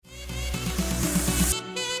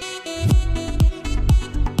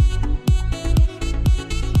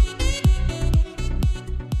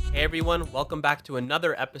everyone. Welcome back to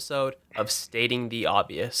another episode of Stating the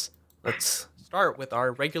Obvious. Let's start with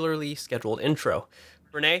our regularly scheduled intro.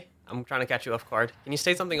 Renee, I'm trying to catch you off guard. Can you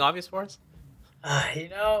state something obvious for us?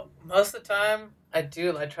 Most of the time I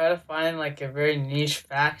do. I try to find like a very niche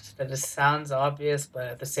fact that just sounds obvious, but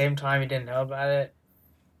at the same time you didn't know about it.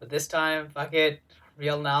 But this time, fuck it,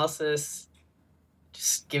 real analysis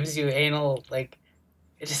just gives you anal. Like,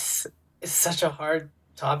 it's such a hard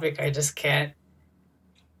topic. I just can't.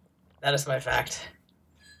 That is my fact.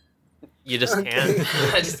 You just Okay.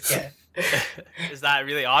 can't. I just can't. Is that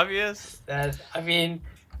really obvious? The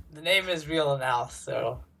name is real anal,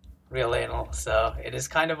 so real anal. So it is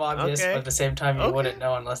kind of obvious, Okay. but at the same time you Okay. wouldn't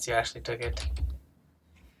know unless you actually took it.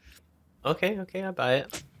 Okay, I buy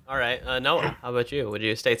it. All right, Noah, how about you? Would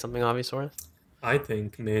you state something obvious for us? I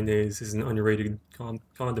think mayonnaise is an underrated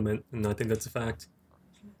condiment, and I think that's a fact.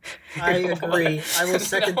 I agree. I will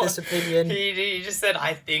second this opinion. He just said,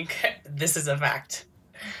 I think this is a fact.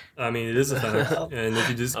 I mean, it is a fact, and if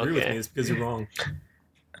you disagree with Okay. me, it's because you're wrong.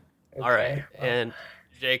 All right, Okay. and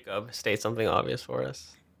Jacob, state something obvious for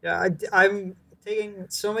us. Yeah, I'm taking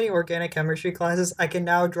so many organic chemistry classes. I can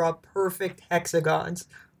now draw perfect hexagons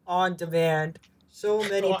on demand. So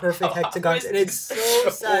many perfect hexagons, and it's so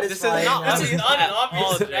satisfying. This is not now. This is obvious not an at obvious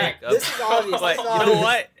all, fact. Jacob. This is obvious. But This is you know obvious.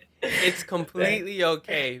 what? It's completely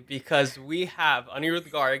okay because we have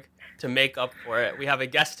Anirudh Garg to make up for it. We have a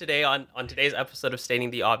guest today on today's episode of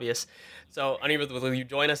Stating the Obvious. So Anirudh, will you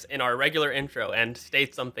join us in our regular intro and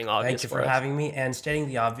state something obvious Thank you for for us? having me. And stating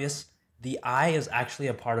the obvious, the eye is actually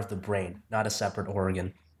a part of the brain, not a separate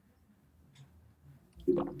organ.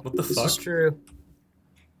 What the This fuck? is true.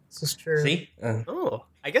 This is true. See? Oh,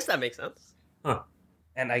 I guess that makes sense.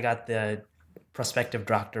 And I got the prospective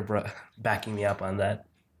doctor backing me up on that.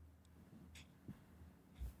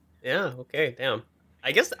 Yeah, okay, damn.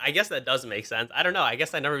 I guess that does make sense. I don't know. I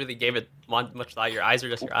guess I never really gave it much thought. Your eyes are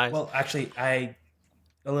just your eyes. Well, actually, a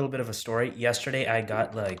little bit of a story. Yesterday, I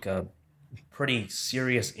got like a pretty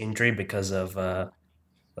serious injury because of a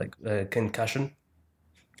concussion.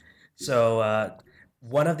 So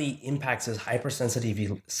one of the impacts is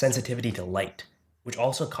hypersensitivity to light, which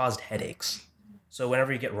also caused headaches. So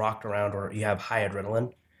whenever you get rocked around or you have high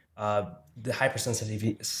adrenaline, the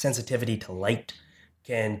hypersensitivity to light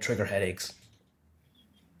can trigger headaches.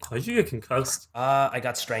 How did you get concussed? I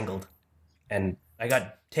got strangled, and I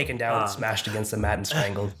got taken down, Ah. smashed against the mat, and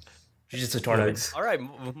strangled. Jiu-jitsu tournament. Yikes. All right,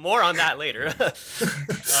 more on that later. Okay,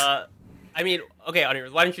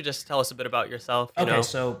 Anirudh, why don't you just tell us a bit about yourself? You Okay, know,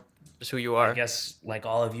 so just who you I are. guess like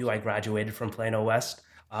all of you, I graduated from Plano West.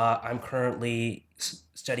 I'm currently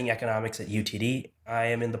studying economics at UTD. I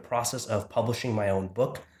am in the process of publishing my own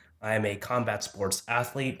book. I am a combat sports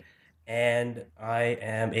athlete, and I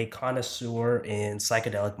am a connoisseur in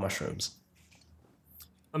psychedelic mushrooms.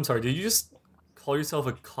 I'm sorry, did you just call yourself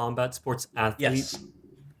a combat sports athlete? Yes.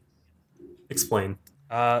 Explain.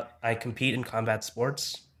 I compete in combat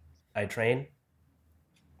sports. I train.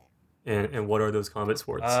 And what are those combat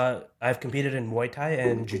sports? I've competed in Muay Thai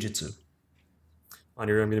and Jiu-Jitsu.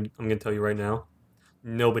 Anirudh, I'm gonna tell you right now,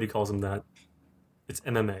 nobody calls them that. It's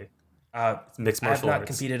MMA. It's mixed I have martial not arts.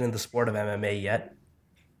 competed in the sport of MMA yet.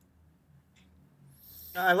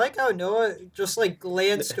 I like how Noah just like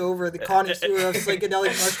glanced over the connoisseur of psychedelic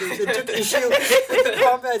mushrooms and took issue with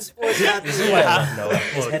combat sports This is athlete. why I love Noah.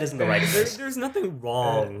 His Look, head is in the right place. There's nothing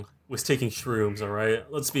wrong with taking shrooms, all right?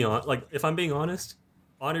 Let's be honest. Like, if I'm being honest,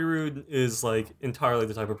 Anirudh is like entirely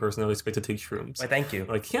the type of person I would expect to take shrooms. Why, thank you.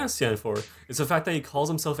 What I can't stand for is the fact that he calls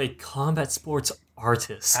himself a combat sports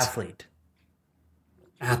artist. Athlete.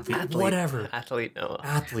 Athlete. Whatever. Athlete Noah.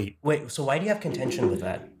 Athlete. Wait, so why do you have contention with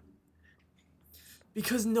that?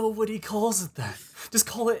 Because nobody calls it that. Just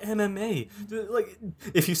call it MMA. Like,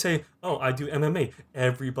 if you say, "Oh, I do MMA,"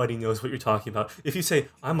 everybody knows what you're talking about. If you say,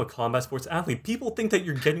 "I'm a combat sports athlete," people think that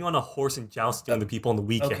you're getting on a horse and jousting the people on the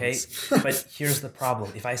weekends. Okay, but here's the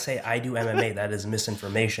problem. If I say I do MMA, that is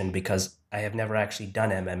misinformation because I have never actually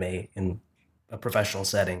done MMA in a professional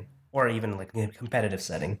setting or even like in a competitive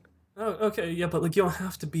setting. Oh, okay, yeah, but like you don't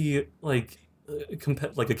have to be like a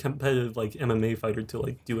competitive like MMA fighter to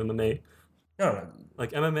like do MMA. No.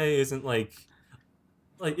 Like MMA isn't like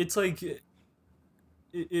it's like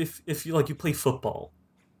if you like you play football,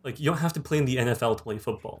 like you don't have to play in the NFL to play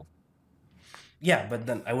football. Yeah, but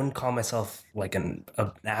then I wouldn't call myself like an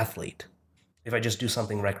athlete if I just do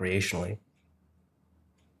something recreationally.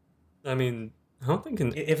 I mean, I don't think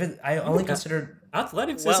I only consider.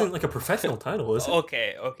 athletics Well- isn't like a professional title, is it?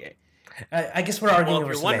 Okay. I guess we're arguing Well,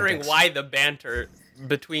 over if you're wondering semantics. why the banter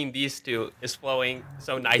between these two is flowing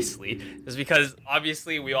so nicely, is because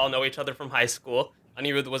obviously we all know each other from high school.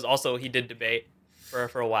 Anirudh was also, he did debate.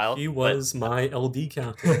 for a while. He but- was my LD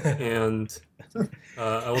captain, and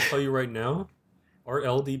I will tell you right now, our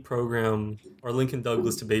LD program, our Lincoln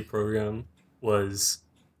Douglas debate program, was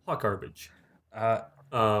hot garbage.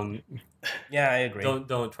 Um, Yeah, I agree.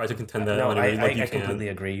 don't try to contend that. No, on it, like you I can. completely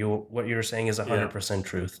agree. What you're saying is 100%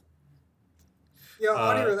 truth. Yeah,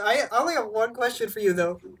 Anirudh, I only have one question for you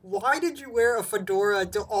though. Why did you wear a fedora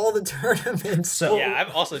to all the tournaments? So yeah,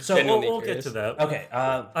 I'm also so genuinely We'll get curious. to that. okay,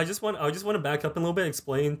 I just want to back up a little bit,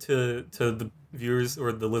 explain to the viewers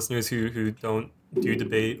or the listeners who don't do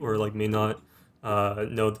debate or like may not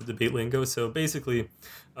know the debate lingo. So basically,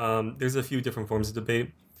 there's a few different forms of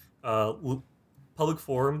debate. Public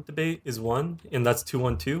forum debate is one, and that's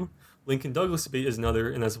 2-on-2. Lincoln Douglas debate is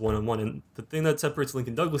another, and that's 1-on-1. And the thing that separates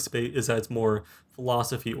Lincoln Douglas debate is that it's more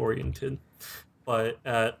philosophy oriented. But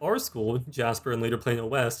at our school, Jasper and later Plano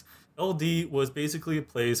West, LD was basically a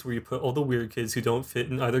place where you put all the weird kids who don't fit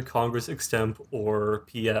in either Congress, Extemp, or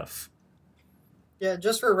PF. Yeah,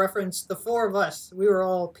 just for reference, the four of us, we were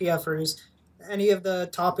all PFers. Any of the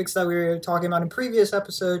topics that we were talking about in previous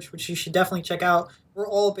episodes, which you should definitely check out, were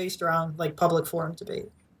all based around like public forum debate.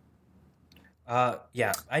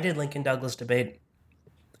 yeah, I did Lincoln Douglas debate.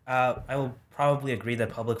 I will probably agree that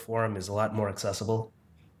public forum is a lot more accessible.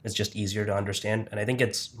 It's just easier to understand, and I think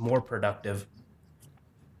it's more productive.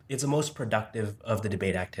 It's the most productive of the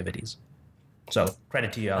debate activities. So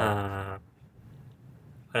credit to you, Alan.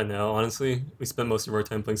 I don't know. Honestly, we spent most of our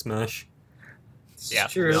time playing Smash. Yeah,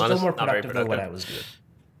 Sure. to be Still honest, more not very productive than what I productive.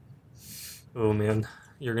 was doing. Oh man,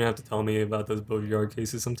 you're gonna have to tell me about those Beauregard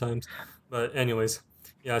cases sometimes. But anyways,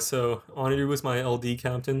 yeah. So Anirudh was my LD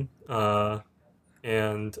captain,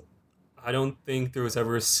 and I don't think there was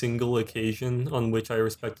ever a single occasion on which I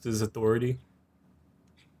respected his authority.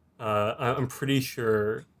 I'm pretty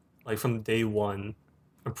sure, like from day one,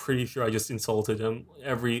 I'm pretty sure I just insulted him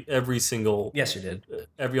every single Yes, you did.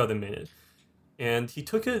 every other minute, and he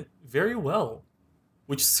took it very well,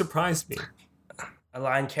 which surprised me. A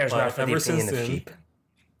lion cares But not for the ever opinion since of then- sheep.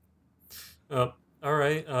 All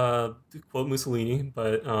right, to quote Mussolini,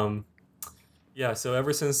 but yeah. So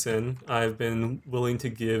ever since then, I've been willing to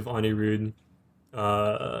give Anirudh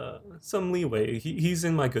some leeway. He's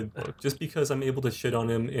in my good book just because I'm able to shit on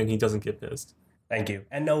him and he doesn't get pissed. Thank you.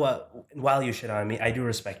 And Noah, while you shit on me, I do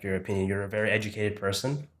respect your opinion. You're a very educated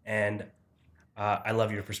person, and I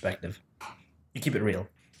love your perspective. You keep it real.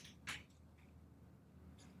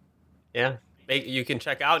 Yeah. You can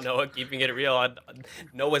check out Noah keeping it real on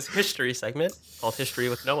Noah's history segment called History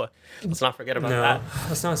with Noah. Let's not forget about No, that.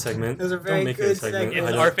 that's not a segment. Those are very Don't make it a good segment. segments. I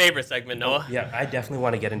It's don't- our favorite segment, Noah. Yeah, I definitely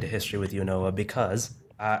want to get into history with you, Noah, because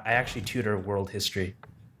I actually tutor world history,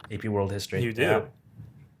 AP World History. You do? Yeah.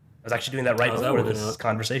 I was actually doing that right How's that before working this out?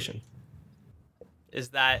 conversation. Is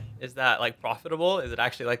that like profitable? Is it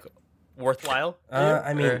actually like worthwhile? for you?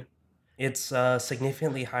 I mean, Or- it's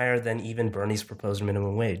significantly higher than even Bernie's proposed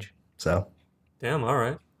minimum wage. So, Damn. All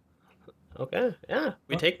right. okay, yeah,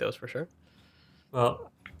 we Huh? take those for sure.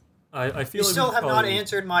 Well, I feel You like still we have not probably-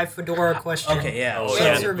 answered my fedora question. okay, yeah. Oh, Oh, so, yeah,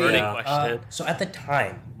 Answer the me. burning Yeah. question. So at the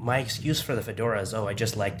time, my excuse for the fedora is, oh, I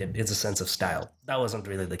just liked it. It's a sense of style. That wasn't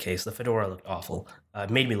really the case. The fedora looked awful.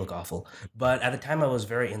 Made me look awful. But at the time, I was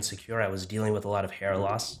very insecure. I was dealing with a lot of hair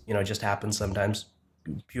loss. You know, it just happens sometimes.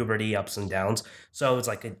 Puberty, ups and downs. So it's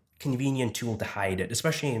like a convenient tool to hide it,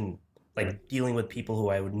 especially in like dealing with people who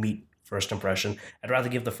I would meet first impression. I'd rather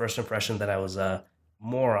give the first impression that I was a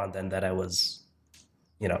moron than that I was,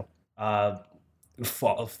 you know,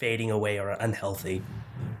 fading away or unhealthy.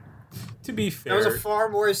 To be That fair, was a far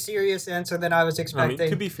more serious answer than I was I expecting. mean,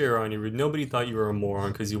 to be fair, Anirudh, nobody thought you were a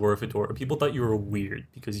moron because you wore a fedora. People thought you were weird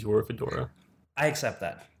because you wore a fedora. I accept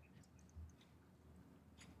that.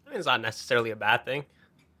 I mean, it's not necessarily a bad thing.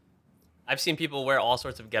 I've seen people wear all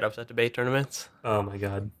sorts of get-ups at debate tournaments. Oh my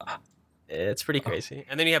god. It's pretty crazy.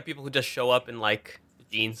 And then you have people who just show up in like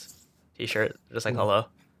jeans, t-shirt, just like hello,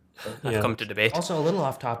 I've Yeah. come to debate. Also, a little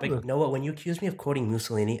off topic. Ugh. Noah, when you accused me of quoting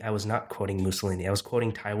Mussolini, I was not quoting Mussolini. I was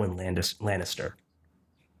quoting Tywin Lannister.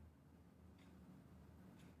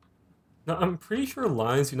 No, I'm pretty sure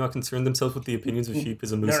lions do not concern themselves with the opinions of sheep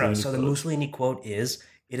is a No, Mussolini no. So the quote. Mussolini quote is,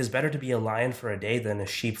 "It is better to be a lion for a day than a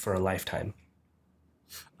sheep for a lifetime."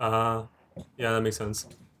 Yeah, that makes sense.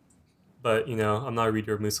 But, you know, I'm not a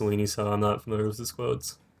reader of Mussolini, so I'm not familiar with his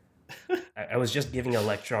quotes. I was just giving a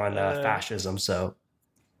lecture on fascism, so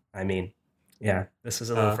I mean, yeah, this is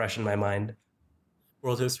a little fresh in my mind.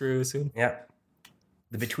 World history, I assume. Yeah,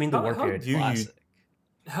 between the war period. Classic.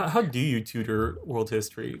 How do you tutor world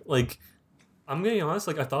history? Like, I'm gonna be honest,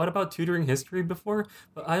 like, I thought about tutoring history before,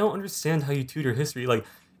 but I don't understand how you tutor history. Like,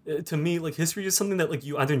 to me, like, history is something that, like,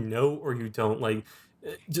 you either know or you don't. Like,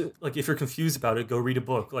 Like, if you're confused about it, go read a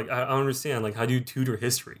book. Like, I don't understand. Like, how do you tutor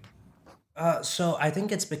history? So I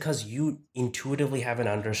think it's because you intuitively have an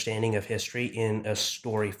understanding of history in a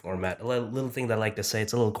story format. A little thing that I like to say,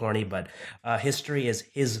 it's a little corny, but history is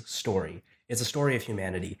his story. It's a story of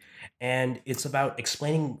humanity, and it's about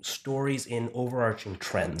explaining stories in overarching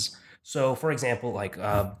trends. So, for example, like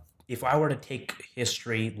if I were to take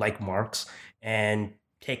history like Marx and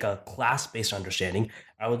take a class-based understanding,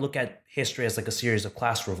 I would look at history as like a series of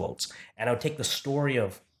class revolts, and I would take the story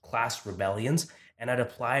of class rebellions and I'd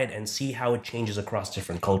apply it and see how it changes across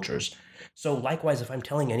different cultures. So likewise, if I'm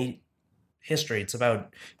telling any history, it's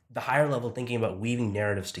about the higher level thinking about weaving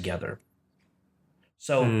narratives together.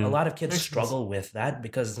 So a Hmm. lot of kids Makes sense. struggle with that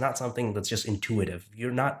because it's not something that's just intuitive. If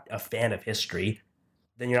you're not a fan of history,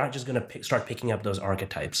 then you're not just going to start picking up those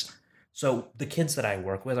archetypes. So the kids that I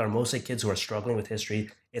work with are mostly kids who are struggling with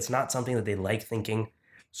history. It's not something that they like thinking.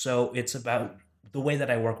 So it's about the way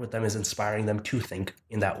that I work with them is inspiring them to think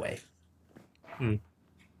in that way.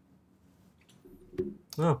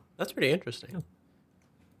 Oh, That's pretty interesting.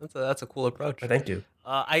 That's a cool approach. Thank you.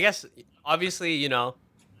 I guess obviously, you know,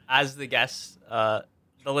 as the guests, the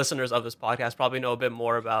listeners of this podcast probably know a bit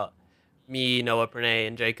more about me, Noah, Pranay,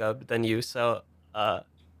 and Jacob than you. So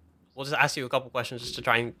we'll just ask you a couple questions just to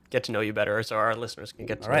try and get to know you better, so our listeners can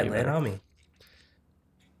get to All know right, you lay it better. on me.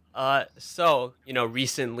 So you know,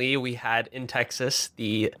 recently we had in Texas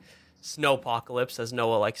the snow apocalypse, as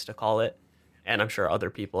Noah likes to call it, and I'm sure other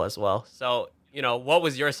people as well. So you know, what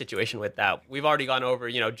was your situation with that? We've already gone over.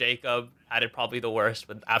 You know, Jacob had it probably the worst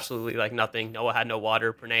with absolutely like nothing. Noah had no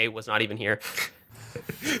water. Pranay was not even here.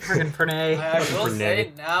 Friggin' Pranay. I will Renee.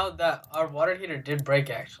 say now that our water heater did break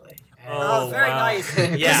actually. And, Oh, very wow. nice.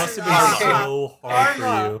 It Yeah. must have Karma. been so hard for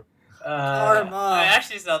Karma. you. I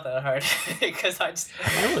actually it's not that hard because I just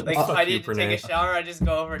know what? like Fuck I you, need to take a Pranay. shower. I just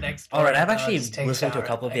go over next door. All right, I've and, actually just take listened to a shower,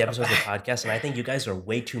 couple of and the I come episodes of the back. podcast, and I think you guys are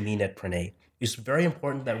way too mean at Pranay. It's very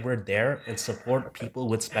important that we're there and support people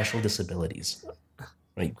with special disabilities.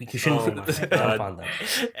 Right? We shouldn't Oh my jump God. on them.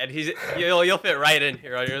 And you'll fit right in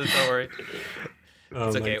here. Don't worry. Oh,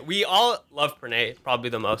 It's my- okay. We all love Pranay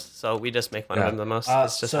probably the most, so we just make fun of Yeah. him the most. Uh,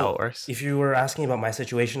 It's just so how it works. If you were asking about my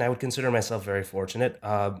situation, I would consider myself very fortunate.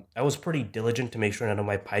 I was pretty diligent to make sure none of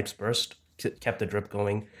my pipes burst, kept the drip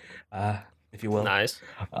going, if you will. Nice.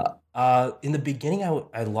 In the beginning,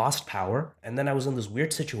 I lost power, and then I was in this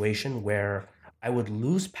weird situation where I would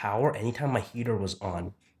lose power anytime my heater was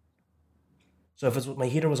on. So if my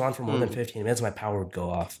heater was on for more than 15 minutes, my power would go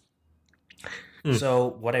off. Hmm. So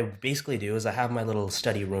what I basically do is I have my little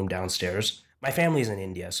study room downstairs. My family's in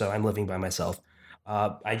India, so I'm living by myself.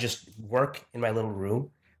 I just work in my little room,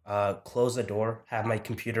 close the door, have my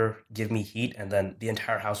computer give me heat, and then the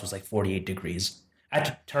entire house was like 48 degrees. I had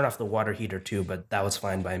to turn off the water heater too, but that was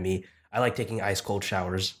fine by me. I like taking ice cold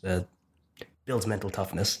showers. Builds mental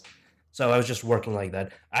toughness. So I was just working like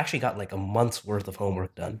that. I actually got like a month's worth of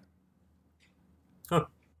homework done. Huh.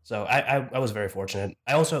 So I was very fortunate.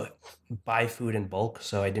 I also buy food in bulk,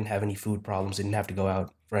 so I didn't have any food problems. Didn't have to go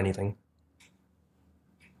out for anything.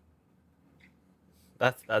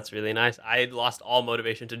 That's really nice. I lost all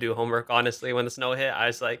motivation to do homework, honestly, when the snow hit. I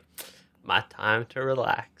was like, my time to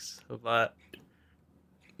relax. But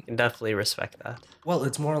you can definitely respect that. Well,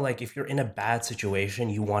 it's more like if you're in a bad situation,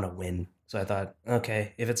 you want to win. So I thought,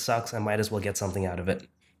 okay, if it sucks, I might as well get something out of it.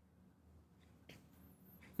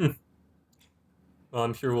 Well,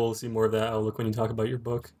 I'm sure we'll see more of that outlook when you talk about your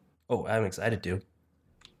book. Oh, I'm excited to.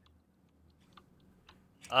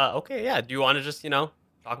 Okay, yeah. Do you want to just, you know,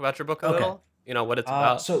 talk about your book a Okay. little? You know, what it's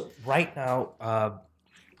about? So right now, I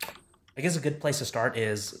guess a good place to start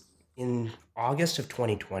is in August of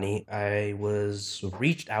 2020, I was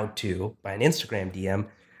reached out to by an Instagram DM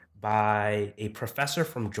by a professor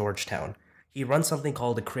from Georgetown. He runs something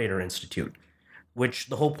called the Creator Institute, which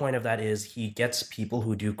the whole point of that is he gets people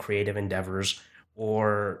who do creative endeavors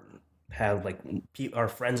or have like are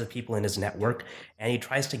friends of people in his network, and he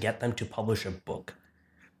tries to get them to publish a book.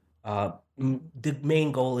 The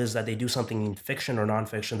main goal is that they do something in fiction or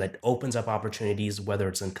nonfiction that opens up opportunities, whether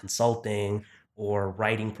it's in consulting or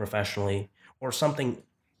writing professionally or something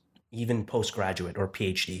even postgraduate or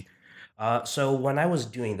PhD. So when I was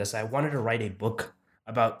doing this, I wanted to write a book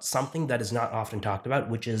about something that is not often talked about,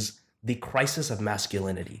 which is the crisis of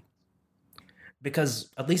masculinity. Because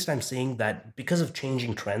at least I'm seeing that because of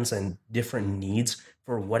changing trends and different needs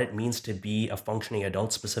for what it means to be a functioning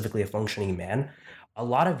adult, specifically a functioning man, a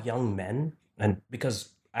lot of young men, and because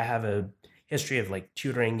I have a history of like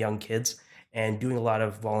tutoring young kids and doing a lot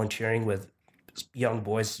of volunteering with young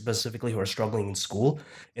boys specifically who are struggling in school,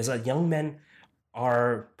 is that young men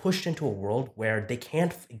are pushed into a world where they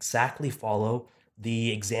can't exactly follow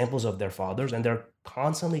the examples of their fathers, and they're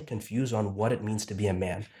constantly confused on what it means to be a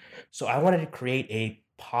man. So I wanted to create a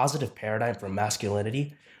positive paradigm for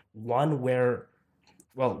masculinity, one where,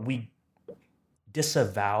 well, we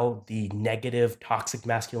disavow the negative, toxic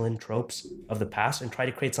masculine tropes of the past and try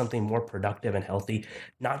to create something more productive and healthy,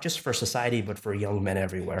 not just for society, but for young men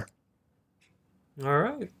everywhere. All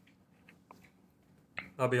right.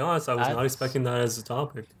 I'll be honest, I was not That's- expecting that as a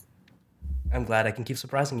topic. I'm glad I can keep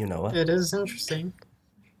surprising you, Noah. It is interesting.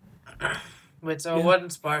 Wait, so Yeah.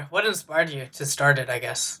 what inspired you to start it, I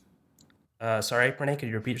guess? Sorry, Pranay, could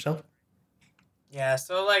you repeat yourself? Yeah,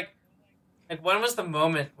 so like when was the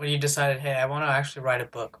moment when you decided, hey, I want to actually write a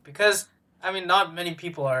book? Because I mean, not many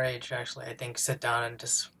people our age actually, I think, sit down and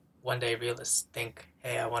just one day think,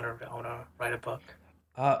 hey, I want to write a book.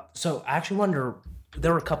 So I actually wonder,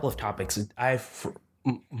 there were a couple of topics.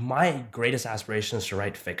 My greatest aspiration is to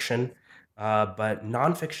write fiction, but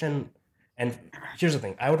nonfiction. And here's the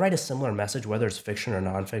thing: I would write a similar message, whether it's fiction or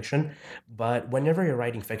nonfiction. But whenever you're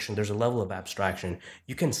writing fiction, there's a level of abstraction.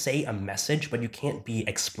 You can say a message, but you can't be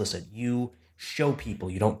explicit. You show people,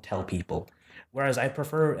 you don't tell people. Whereas I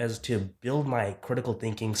prefer as to build my critical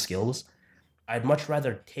thinking skills. I'd much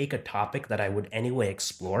rather take a topic that I would anyway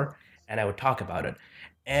explore, and I would talk about it.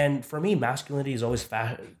 And for me, masculinity has always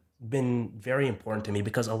been very important to me,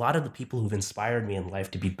 because a lot of the people who've inspired me in life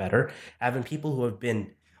to be better have been people who have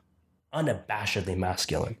been unabashedly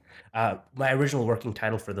masculine. My original working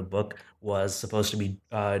title for the book was supposed to be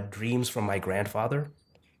Dreams from My Grandfather,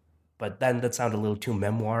 but then that sounded a little too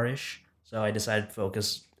memoir-ish, so I decided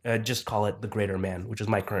to just call it The Greater Man, which is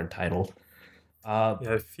my current title. Yeah,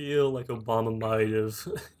 I feel like Obama might have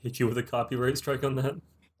hit you with a copyright strike on that.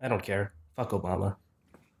 I don't care. Fuck Obama.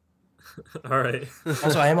 All right.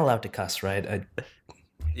 Also, I am allowed to cuss, right?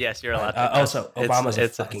 Yes, you're allowed to. Also, Obama's a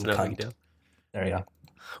fucking no big cunt. deal. There you go.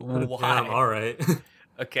 Why? Damn, all right.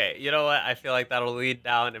 Okay, you know what? I feel like that'll lead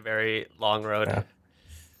down a very long road. Yeah.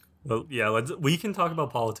 Well, yeah, we can talk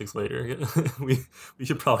about politics later. we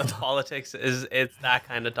should probably talk. Politics it's that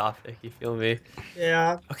kind of topic. You feel me?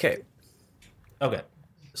 Yeah. Okay, Okay.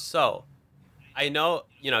 so I know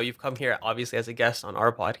you've come here obviously as a guest on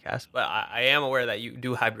our podcast, but I am aware that you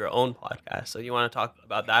do have your own podcast. So you want to talk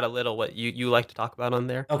about that a little? What you like to talk about on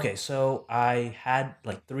there? Okay, so I had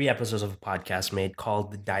like 3 episodes of a podcast made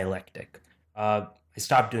called The Dialectic. I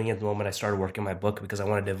stopped doing it the moment I started working my book, because I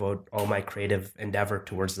wanted to devote all my creative endeavor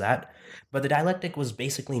towards that. But The Dialectic was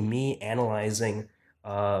basically me analyzing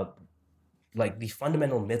like the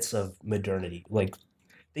fundamental myths of modernity, like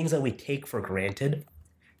things that we take for granted,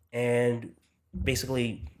 and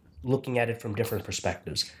basically looking at it from different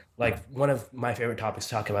perspectives. Like one of my favorite topics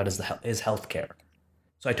to talk about is healthcare.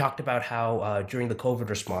 So I talked about how during the COVID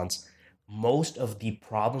response, most of the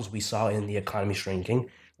problems we saw in the economy shrinking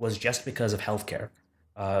was just because of healthcare.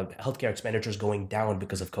 Healthcare expenditures going down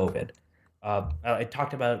because of COVID. I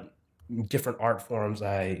talked about different art forms.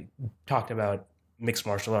 I talked about mixed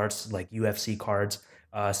martial arts like UFC cards,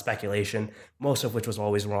 speculation, most of which was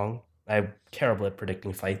always wrong. I'm terrible at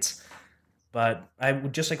predicting fights. But I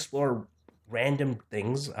would just explore random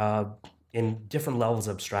things in different levels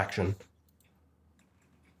of abstraction.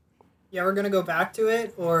 Yeah, we're gonna go back to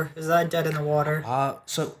it, or is that dead in the water?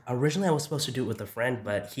 So originally I was supposed to do it with a friend,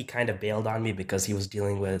 but he kind of bailed on me because he was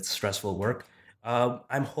dealing with stressful work.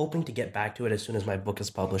 I'm hoping to get back to it as soon as my book is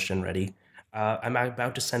published and ready. I'm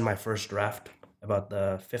about to send my first draft about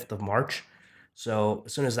the 5th of March. So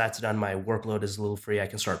as soon as that's done, my workload is a little free. I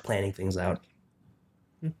can start planning things out.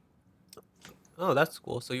 Oh, that's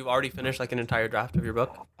cool. So you've already finished like an entire draft of your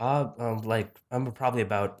book? Like I'm probably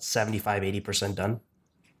about 75-80% done.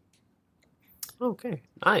 Okay,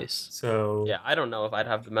 nice. So Yeah, I don't know if I'd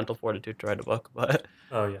have the mental fortitude to write a book, but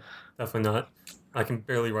Oh yeah, definitely not. I can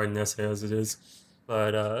barely write an essay as it is.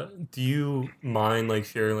 But do you mind like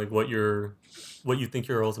sharing like what you think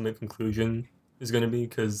your ultimate conclusion is going to be?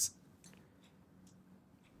 Because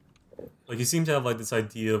like you seem to have like this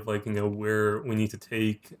idea of like where we need to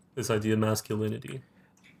take this idea of masculinity.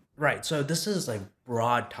 Right. So this is like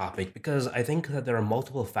broad topic because I think that there are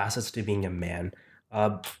multiple facets to being a man.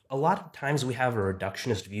 A lot of times we have a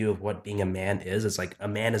reductionist view of what being a man is. It's like a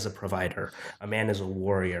man is a provider, a man is a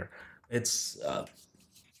warrior. It's I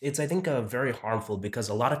think very harmful because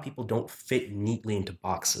a lot of people don't fit neatly into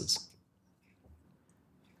boxes.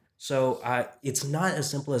 So it's not as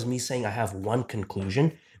simple as me saying I have one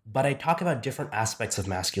conclusion, but I talk about different aspects of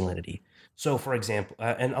masculinity. So, for example,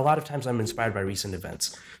 and a lot of times I'm inspired by recent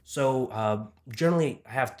events. So, generally,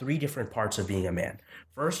 I have 3 different parts of being a man.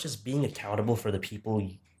 First is being accountable for the people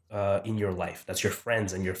in your life. That's your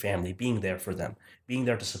friends and your family, being there for them, being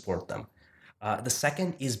there to support them. The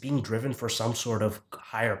second is being driven for some sort of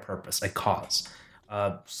higher purpose, a cause,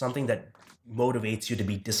 something that motivates you to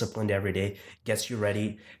be disciplined every day, gets you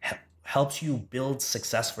ready, helps you build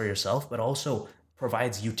success for yourself, but also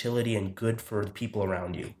provides utility and good for the people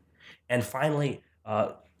around you. And finally,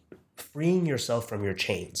 freeing yourself from your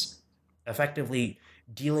chains, effectively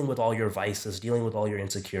dealing with all your vices, dealing with all your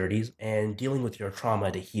insecurities, and dealing with your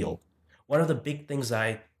trauma to heal. One of the big things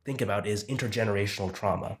I think about is intergenerational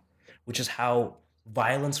trauma, which is how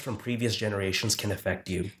violence from previous generations can affect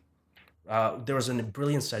you. There was a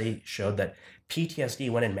brilliant study showed that PTSD,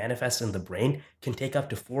 when it manifests in the brain, can take up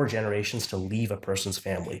to 4 generations to leave a person's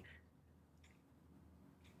family.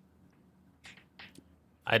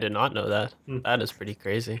 I did not know that. That is pretty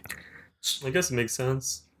crazy. I guess it makes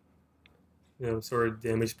sense. Sort of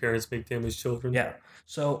damaged parents make damaged children. Yeah.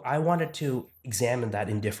 So I wanted to examine that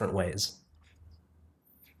in different ways.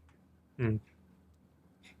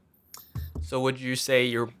 So would you say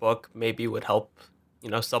your book maybe would help,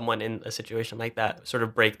 someone in a situation like that sort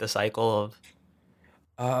of break the cycle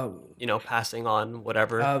of, passing on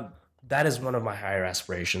whatever? That is one of my higher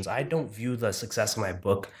aspirations. I don't view the success of my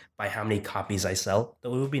book by how many copies I sell,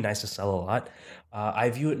 though it would be nice to sell a lot. I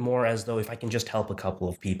view it more as though if I can just help a couple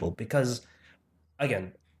of people, because,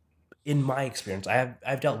 again, in my experience,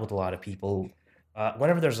 I've dealt with a lot of people.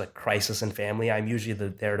 Whenever there's a crisis in family, I'm usually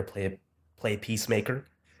there to play peacemaker.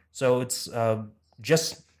 So it's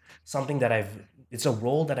just something that it's a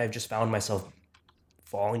role that I've just found myself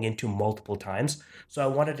falling into multiple times. So I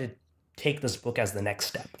wanted to take this book as the next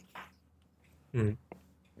step.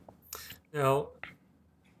 Now,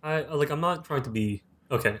 I'm not trying to be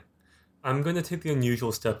okay. I'm going to take the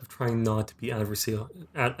unusual step of trying not to be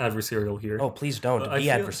adversarial here. Oh, please don't But be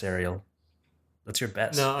adversarial. That's your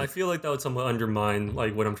best. No, I feel like that would somewhat undermine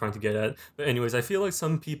what I'm trying to get at. But anyways, I feel like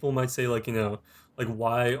some people might say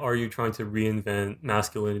why are you trying to reinvent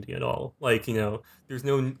masculinity at all? There's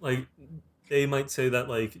no they might say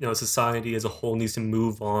that society as a whole needs to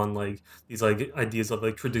move on these ideas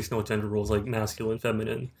of traditional gender roles like masculine,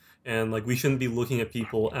 feminine, and we shouldn't be looking at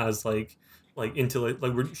people as we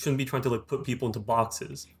shouldn't be trying to put people into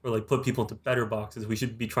boxes or put people into better boxes. We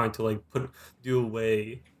should be trying to do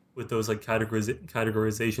away with those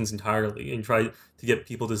categorizations entirely and try to get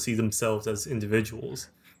people to see themselves as individuals.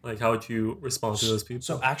 How would you respond to those people?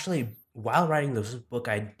 So actually, while writing this book,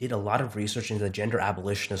 I did a lot of research into the gender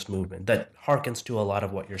abolitionist movement that harkens to a lot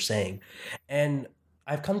of what you're saying. And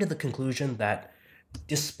I've come to the conclusion that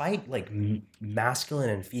despite masculine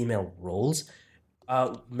and female roles,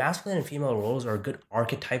 masculine and female roles are a good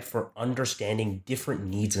archetype for understanding different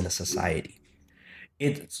needs in a society.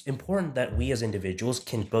 It's important that we as individuals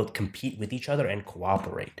can both compete with each other and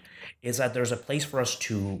cooperate. Is that there's a place for us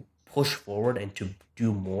to push forward and to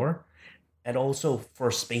do more, and also for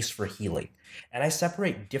space for healing. And I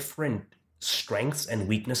separate different strengths and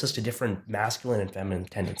weaknesses to different masculine and feminine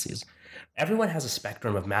tendencies. Everyone has a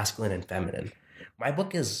spectrum of masculine and feminine. My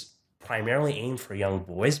book is primarily aimed for young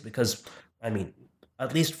boys because,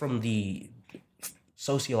 at least from the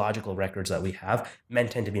sociological records that we have, men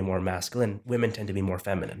tend to be more masculine, women tend to be more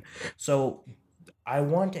feminine. So I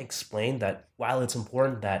want to explain that while it's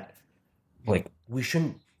important that we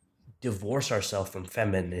shouldn't divorce ourselves from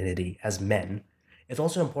femininity as men, it's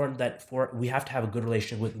also important that we have to have a good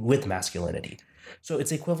relationship with masculinity. So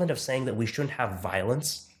it's equivalent of saying that we shouldn't have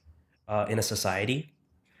violence in a society,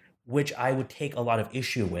 which I would take a lot of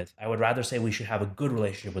issue with. I would rather say we should have a good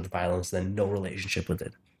relationship with violence than no relationship with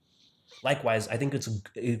it. Likewise, I think it's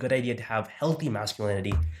a good idea to have healthy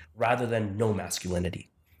masculinity rather than no masculinity.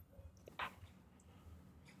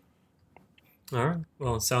 All right.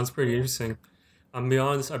 Well, it sounds pretty interesting. I'm gonna be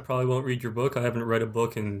honest, I probably won't read your book. I haven't read a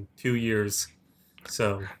book in 2 years.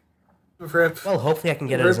 So. Rip. Well, hopefully I can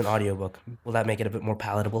get it as an audiobook. Will that make it a bit more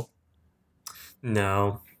palatable?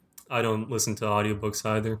 No. I don't listen to audiobooks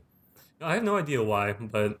either. I have no idea why,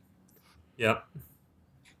 but yeah.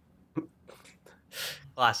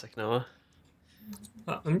 Classic Noah.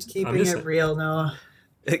 I'm just Keeping it real, Noah.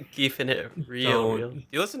 Keeping it real. Do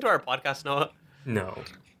you listen to our podcast, Noah? No.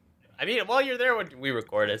 Well, you're there when we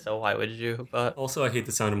record it, so why would you? But also, I hate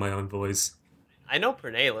the sound of my own voice. I know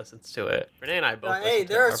Pranay listens to it. Pranay and I both. Hey,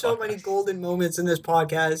 there are so many golden moments in this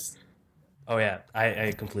podcast. Oh yeah,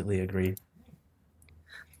 I completely agree.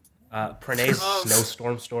 Pranay's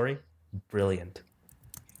snowstorm story, brilliant.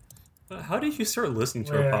 How did you start listening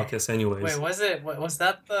to our podcast, anyways? Wait, was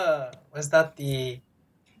that the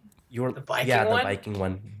Viking the one? Viking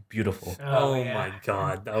one, beautiful. Oh yeah. my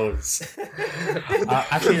god, that was.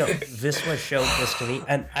 Actually, no, Viswa showed this to me,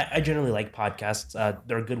 and I generally like podcasts.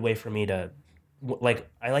 They're a good way for me to like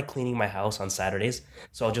I like cleaning my house on Saturdays,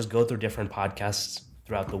 so I'll just go through different podcasts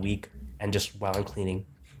throughout the week and just while I'm cleaning.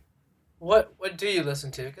 What do you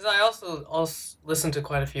listen to? Because I also listen to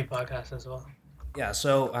quite a few podcasts as well. Yeah,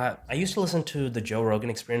 so I used to listen to the Joe Rogan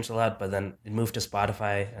Experience a lot, but then it moved to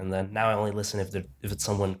Spotify, and then now I only listen if it's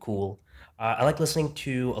someone cool. I like listening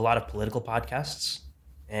to a lot of political podcasts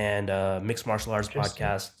and mixed martial arts Interesting.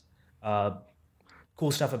 podcasts. Uh,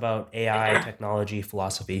 cool stuff about AI, technology,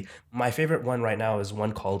 philosophy. My favorite one right now is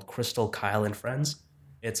one called Crystal Kyle and Friends.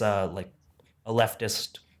 It's like a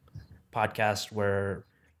leftist podcast where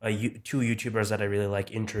two YouTubers that I really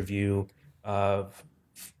like interview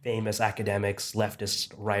famous academics,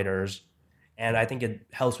 leftist writers, and I think it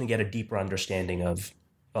helps me get a deeper understanding of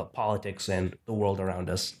politics and the world around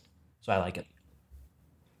us. So I like it.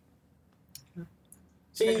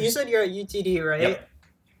 So you said you're at UTD, right? Yep.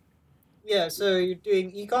 Yeah, so you're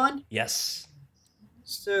doing econ? Yes.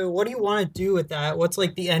 So what do you want to do with that? What's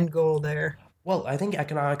like the end goal there? Well, I think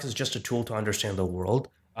economics is just a tool to understand the world.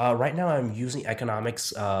 Right now, I'm using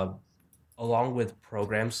economics along with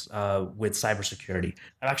programs with cybersecurity.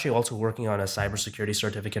 I'm actually also working on a cybersecurity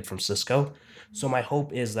certificate from Cisco. So my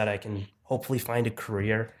hope is that I can hopefully find a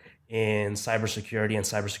career in cybersecurity and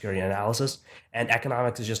cybersecurity analysis. And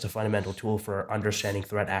economics is just a fundamental tool for understanding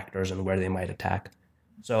threat actors and where they might attack.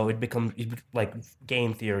 So it becomes like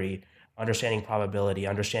game theory, understanding probability,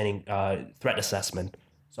 understanding threat assessment.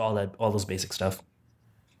 So all those basic stuff.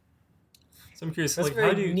 So I'm curious, That's like, a very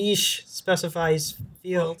how do you niche, specifies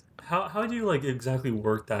field. how do you like exactly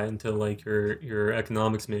work that into like your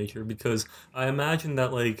economics major? Because I imagine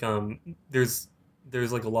that like there's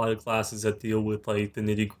like a lot of classes that deal with like the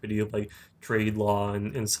nitty gritty of like trade law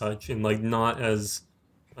and such, and like not as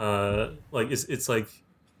like it's like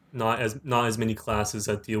not as many classes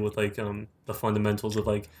that deal with like the fundamentals of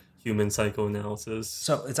like human psychoanalysis.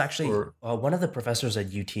 So it's actually Or one of the professors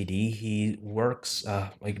at UTD. He works,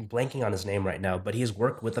 like blanking on his name right now, but he's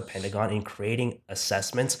worked with the Pentagon in creating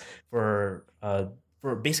assessments for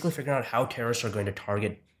basically figuring out how terrorists are going to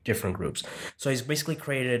target different groups. So he's basically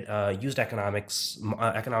created used economic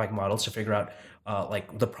models to figure out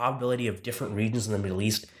like the probability of different regions in the Middle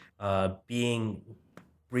East being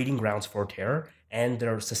breeding grounds for terror and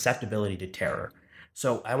their susceptibility to terror.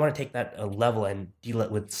 So I want to take that level and deal it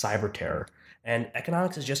with cyber terror. And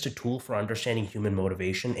economics is just a tool for understanding human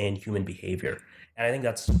motivation and human behavior. And I think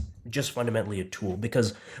that's just fundamentally a tool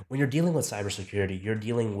because when you're dealing with cybersecurity, you're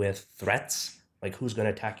dealing with threats, like who's going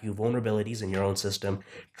to attack you, vulnerabilities in your own system,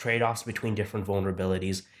 trade-offs between different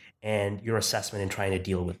vulnerabilities, and your assessment in trying to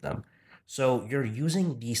deal with them. So you're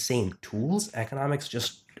using these same tools. Economics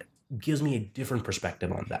just gives me a different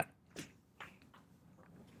perspective on that.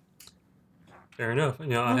 fair enough.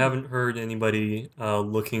 I haven't heard anybody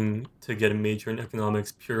looking to get a major in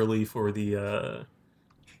economics purely for the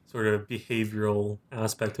sort of behavioral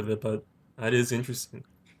aspect of it, but that is interesting.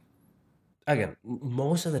 Again,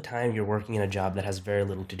 most of the time you're working in a job that has very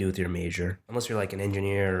little to do with your major, unless you're like an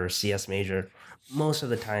engineer or a CS major. Most of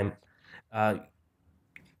the time, uh,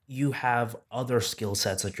 you have other skill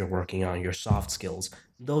sets that you're working on, your soft skills.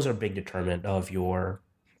 Those are a big determinant of your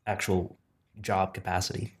actual job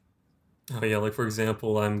capacity. Oh yeah, like for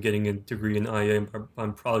example, I'm getting a degree in IA.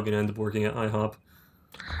 I'm probably gonna end up working at IHOP.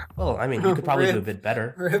 Well, I mean, you could probably do a Rip. bit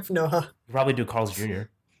better. Rip Noah. You could probably do Carl's Jr.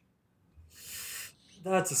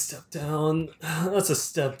 That's a step down. That's a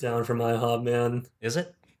step down from IHOP, man. Is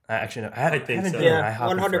it? Actually, no, I think haven't so. been in Yeah,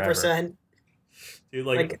 IHOP in forever. 100%. Dude,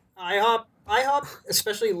 Like IHOP,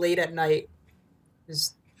 especially late at night,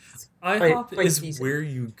 is IHOP quite is decent. where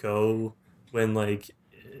you go when like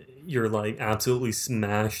you're like absolutely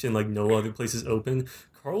smashed and like no other place is open.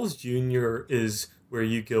 Carl's Jr. is where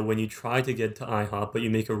you go when you try to get to IHOP but you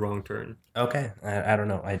make a wrong turn. Okay, I don't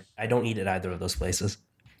know. I don't eat at either of those places.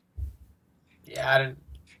 Yeah,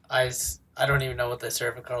 I don't even know what they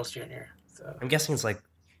serve at Carl's Jr. So I'm guessing it's like I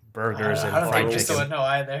burgers and don't fried think Krista chicken. would know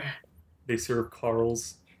either. They serve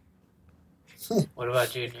Carl's. What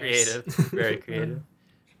about Juniors? Creative, very creative.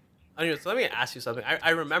 Anyway, so let me ask you something.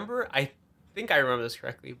 I remember, I think I remember this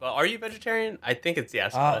correctly, but are you vegetarian? I think it's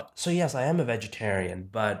yes. But So yes, I am a vegetarian,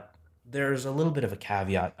 but there's a little bit of a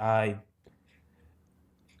caveat.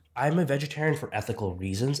 I'm a vegetarian for ethical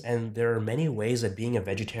reasons, and there are many ways that being a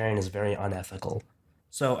vegetarian is very unethical.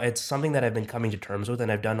 So it's something that I've been coming to terms with,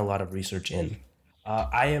 and I've done a lot of research in.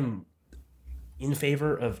 I am in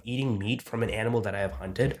favor of eating meat from an animal that I have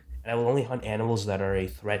hunted, and I will only hunt animals that are a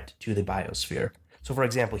threat to the biosphere. So, for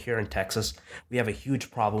example, here in Texas, we have a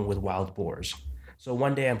huge problem with wild boars. So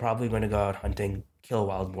one day I'm probably going to go out hunting, kill a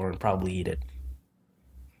wild boar, and probably eat it.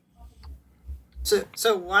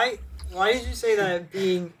 so why did you say that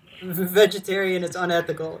being vegetarian is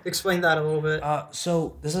unethical. Explain that a little bit.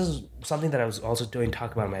 So this is something that I was also doing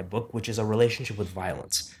talk about in my book, which is a relationship with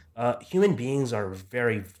violence. Human beings are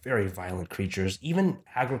very, very violent creatures. Even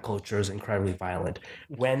agriculture is incredibly violent.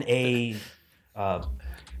 When uh,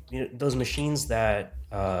 those machines that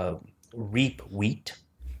reap wheat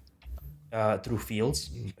through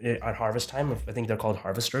fields at harvest time, I think they're called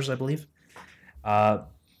harvesters, I believe. Uh,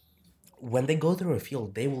 when they go through a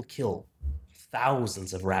field, they will kill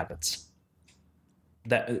thousands of rabbits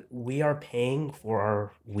that we are paying for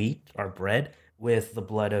our wheat, our bread, with the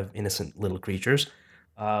blood of innocent little creatures.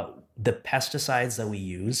 The pesticides that we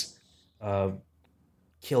use uh,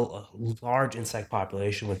 kill a large insect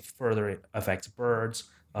population, which further affects birds,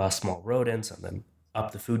 small rodents, and then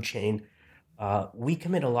up the food chain. We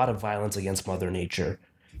commit a lot of violence against Mother Nature.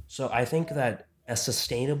 So I think that a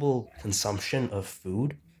sustainable consumption of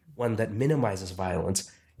food, one that minimizes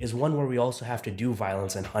violence, is one where we also have to do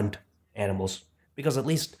violence and hunt animals. Because at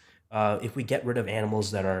least if we get rid of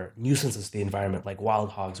animals that are nuisances to the environment, like wild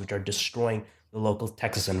hogs, which are destroying the local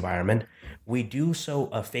Texas environment, we do so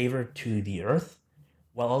a favor to the earth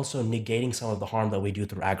while also negating some of the harm that we do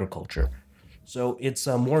through agriculture. So it's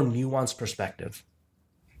a more nuanced perspective.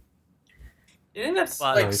 You think that's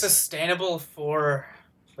Well, like Nice. sustainable for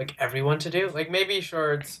like everyone to do? Like maybe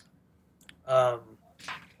sure it's a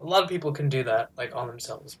lot of people can do that like on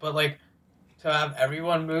themselves, but like to have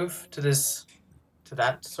everyone move to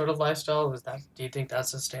that sort of lifestyle, is that do you think that's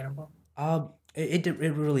sustainable? It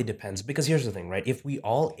really depends because here's the thing, right? If we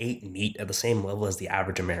all ate meat at the same level as the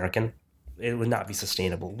average American, it would not be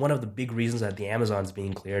sustainable. One of the big reasons that the Amazon is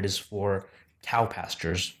being cleared is for cow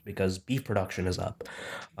pastures because beef production is up.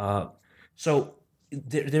 Uh, so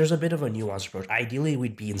there's a bit of a nuanced approach. Ideally,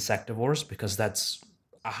 we'd be insectivores because that's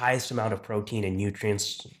a highest amount of protein and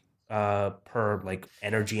nutrients per like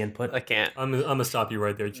energy input. I can't. I'm gonna stop you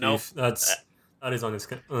right there, Chief. Nope. That is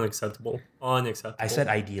unacceptable. Unacceptable. I said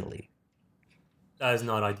ideally. that is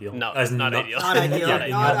not ideal. No, that is it's not ideal. Not ideal, Yeah,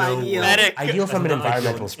 not no ideal. way. Medic. Ideal from an That's not ideal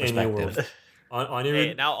environmental in any world. perspective.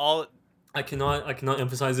 Hey, now all I cannot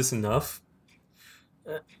emphasize this enough.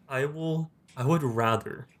 I would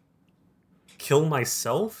rather kill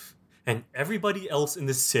myself and everybody else in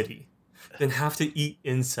the city than have to eat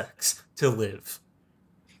insects to live.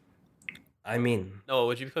 I mean, no.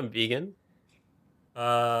 Would you become vegan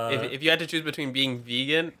Uh, if you had to choose between being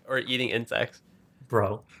vegan or eating insects?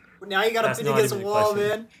 bro, Now you gotta That's pin not against a even a wall, question.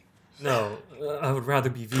 man. no, I would rather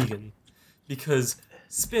be vegan because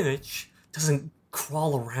spinach doesn't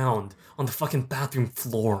crawl around on the fucking bathroom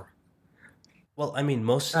floor. well, I mean,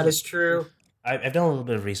 most That is true. I've done a little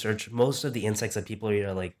bit of research. Most of the insects that people eat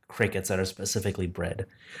are like crickets that are specifically bred.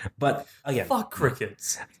 But again, Fuck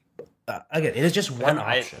crickets. again, it is just one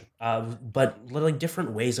I- option. But like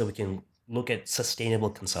different ways that we can look at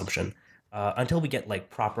sustainable consumption until we get like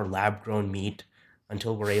proper lab grown meat,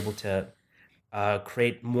 until we're able to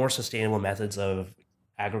create more sustainable methods of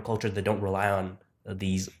agriculture that don't rely on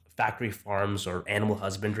these factory farms or animal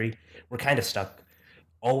husbandry. We're kind of stuck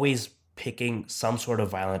always picking some sort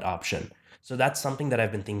of violent option. So that's something that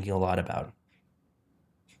I've been thinking a lot about.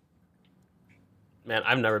 Man,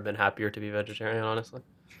 I've never been happier to be vegetarian. Honestly,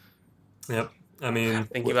 Yep. I mean,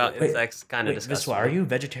 thinking about wait, insects kind of Wait, disgusts Viswa, me. are you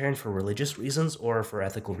vegetarian for religious reasons or for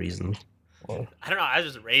ethical reasons? Or- I don't know. I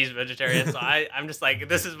was just raised vegetarian, so I'm just like,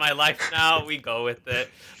 this is my life now. We go with it.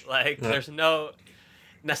 Like, Yeah. there's no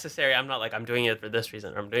necessary. I'm not like I'm doing it for this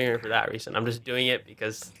reason or I'm doing it for that reason. I'm just doing it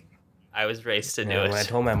because I was raised to do Yeah, it. when I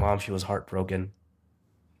told my mom, she was heartbroken.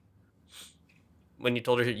 When you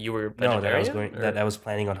told her you were No, vegetarian, that I was going, or- that I was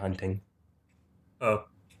planning on hunting. oh,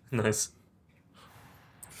 nice.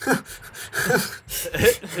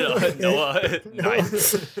 no,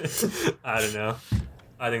 nice. I don't know.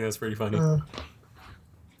 I think that's pretty funny.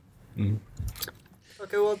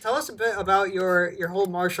 Okay, well, tell us a bit about your whole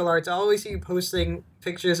martial arts. I always see you posting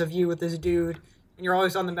pictures of you with this dude, and you're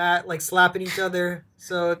always on the mat, like slapping each other.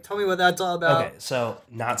 So tell me what that's all about. Okay, so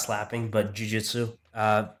not slapping, but jujitsu.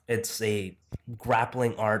 It's a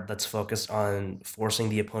grappling art that's focused on forcing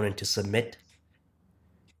the opponent to submit,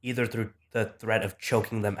 either through the threat of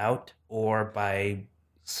choking them out or by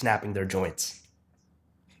snapping their joints.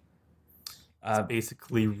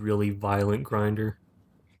 Basically, really violent grinder.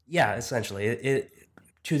 Yeah, essentially. It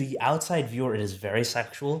to the outside viewer, it is very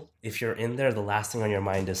sexual. If you're in there, the last thing on your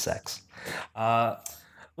mind is sex. So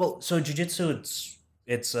jujitsu,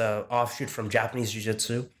 it's a offshoot from Japanese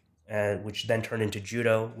jiu-jitsu, which then turned into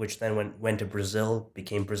judo, which then went to Brazil,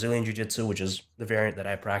 became Brazilian jiu-jitsu, which is the variant that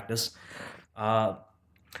I practice. Uh,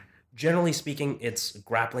 Generally speaking, it's a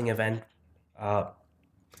grappling event.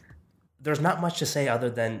 There's not much to say other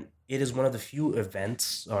than it is one of the few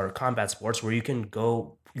events or combat sports where you can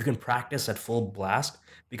practice at full blast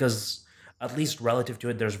because at least relative to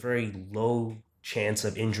it, there's very low chance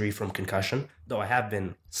of injury from concussion. Though I have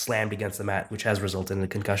been slammed against the mat, which has resulted in a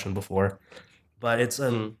concussion before, but it's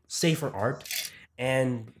a safer art,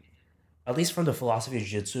 and at least from the philosophy of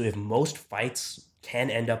jiu-jitsu, if most fights can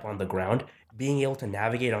end up on the ground, being able to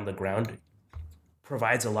navigate on the ground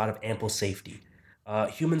provides a lot of ample safety.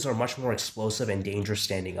 Humans are much more explosive and dangerous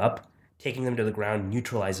standing up. Taking them to the ground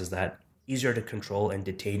neutralizes that, easier to control and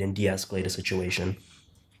detain and de-escalate a situation.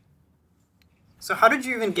 So how did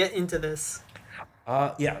you even get into this?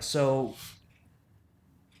 So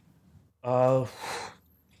uh,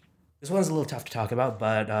 this one's a little tough to talk about,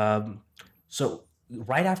 but so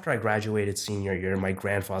right after I graduated senior year, my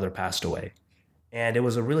grandfather passed away. And it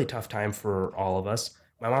was a really tough time for all of us.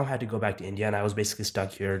 My mom had to go back to India, and I was basically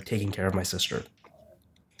stuck here taking care of my sister.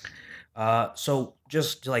 So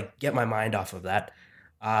just to like get my mind off of that,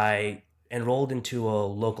 I enrolled into a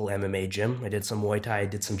local MMA gym. I did some Muay Thai, I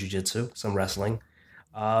did some Jiu-Jitsu, some wrestling.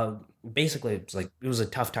 Uh, Basically, it was a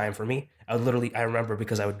tough time for me. I remember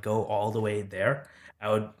because I would go all the way there. I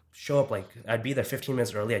would show up I'd be there 15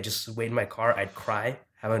 minutes early. I'd just wait in my car. I'd cry,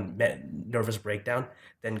 have a nervous breakdown,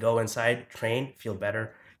 then go inside, train, feel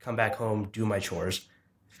better, come back home, do my chores.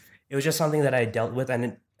 It was just something that I dealt with, and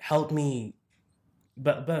it helped me,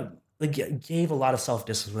 but like gave a lot of self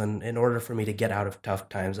discipline in order for me to get out of tough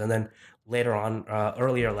times. And then later on,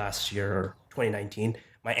 earlier last year, 2019,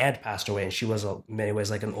 my aunt passed away, and she was in many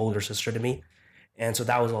ways like an older sister to me, and so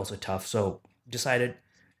that was also tough. So decided,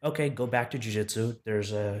 okay, go back to jiu-jitsu.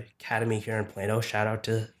 There's a academy here in Plano. Shout out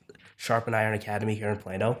to Sharp and Iron Academy here in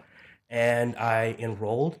Plano. And I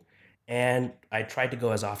enrolled, and I tried to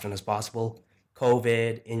go as often as possible.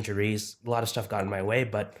 COVID, injuries, a lot of stuff got in my way,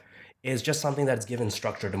 but it's just something that's given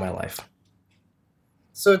structure to my life.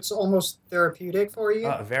 So it's almost therapeutic for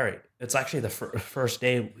you? Very. It's actually the first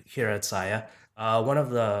day here at Saya. One of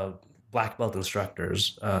the black belt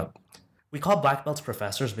instructors, we call black belts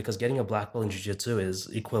professors because getting a black belt in jiu-jitsu is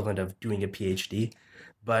equivalent of doing a PhD.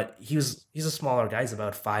 But he's a smaller guy. He's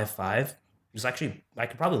about 5'5". He's actually, I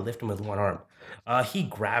could probably lift him with one arm. He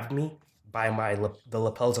grabbed me by the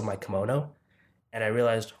lapels of my kimono, and I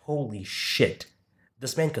realized, holy shit,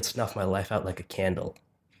 this man could snuff my life out like a candle.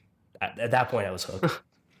 At that point, I was hooked.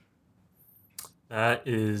 That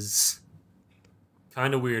is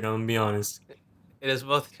kind of weird, I'm gonna be honest. It is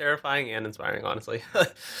both terrifying and inspiring, honestly.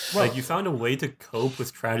 Like, you found a way to cope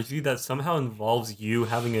with tragedy that somehow involves you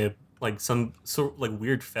having some sort of like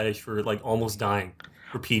weird fetish for like almost dying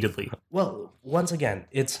repeatedly. Well, once again,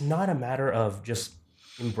 it's not a matter of just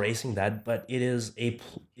embracing that, but it is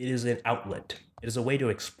an outlet. It is a way to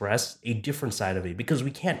express a different side of it because we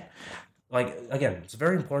can't, again, it's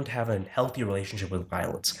very important to have a healthy relationship with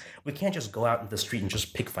violence. We can't just go out in the street and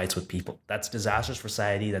just pick fights with people. That's disastrous for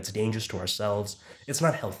society. That's dangerous to ourselves. It's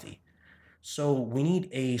not healthy. So we need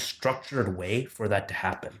a structured way for that to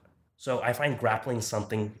happen. So I find grappling as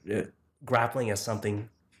something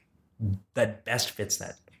that best fits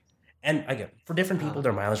that. And again, for different people,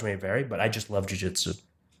 their mileage may vary, but I just love jiu-jitsu.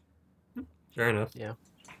 Fair enough. Yeah.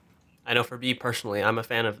 I know for me personally, I'm a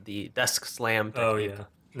fan of the desk slam technique. Oh yeah.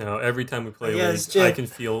 No, every time we play Yes, League, I Jake. can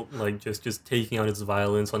feel like just taking out his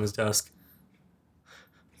violence on his desk.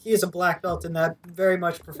 He is a black belt in that, very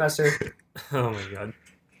much, Professor. Oh my god.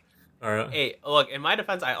 All right. Hey, look, in my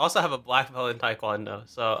defense, I also have a black belt in Taekwondo,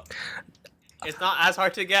 so it's not as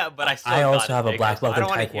hard to get, but I still I got also it, have a Jacob, black so belt I in don't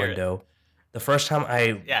wanna hear it. Taekwondo. The first time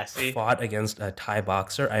I Yeah, see? fought against a Thai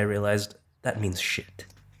boxer, I realized that means shit.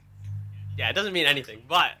 Yeah, it doesn't mean anything,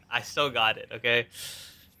 but I still got it, okay?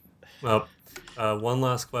 Well, one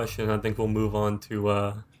last question. I think we'll move on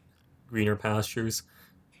to greener pastures.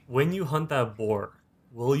 When you hunt that boar,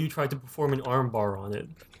 will you try to perform an armbar on it?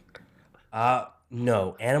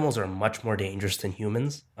 No, animals are much more dangerous than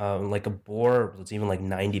humans. Like a boar that's even like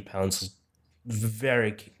 90 pounds is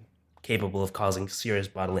very capable of causing serious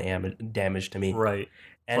bodily damage to me. Right.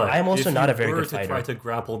 And But I'm also if not you a very were good to fighter. try to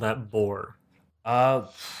grapple that boar.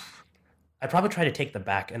 I'd probably try to take the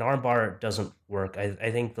back. An armbar doesn't work. I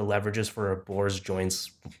think the leverages for a boar's joints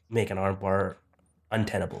make an armbar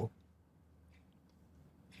untenable.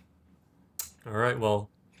 All right. Well,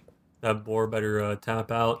 that boar better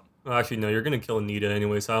tap out. Well, actually, no. You're gonna kill Anita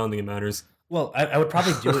anyway, so I don't think it matters. Well, I would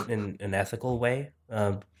probably do it in an ethical way.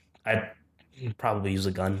 I'd probably use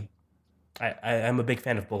a gun. I'm a big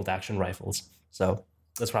fan of bolt action rifles, so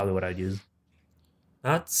that's probably what I'd use.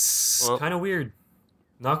 That's Well- kind of weird.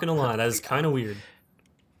 Not gonna lie, that is kind of weird.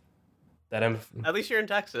 That I'm At least you're in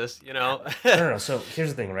Texas, you know? no. So here's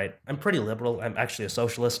the thing, right? I'm pretty liberal. I'm actually a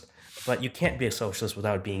socialist. But you can't be a socialist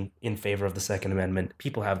without being in favor of the Second Amendment.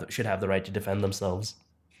 People should have the right to defend themselves.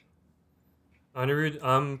 Anirudh,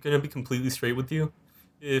 I'm gonna be completely straight with you.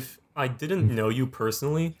 If I didn't know you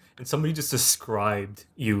personally and somebody just described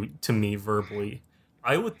you to me verbally,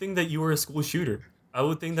 I would think that you were a school shooter. I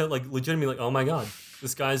would think that like legitimately, like, oh my god,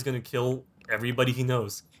 this guy's gonna kill everybody he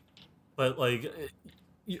knows. But like,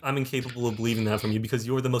 I'm incapable of believing that from you because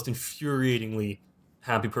you're the most infuriatingly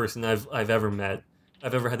happy person I've ever met.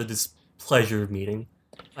 I've ever had the displeasure of meeting.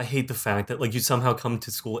 I hate the fact that like you somehow come to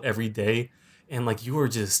school every day and like you are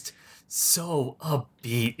just so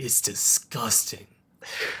upbeat. It's disgusting.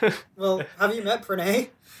 Well, have you met Pranay?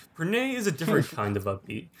 Pranay is a different kind of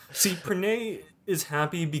upbeat. See, Pranay is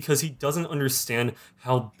happy because he doesn't understand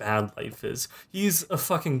how bad life is. He's a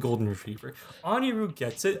fucking golden retriever. Anirudh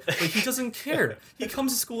gets it, but he doesn't care. He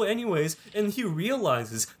comes to school anyways, and he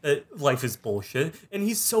realizes that life is bullshit, and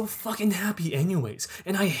he's so fucking happy anyways.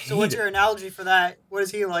 And I hate So what's it. your analogy for that? What is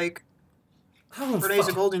he like? I don't Pranay's a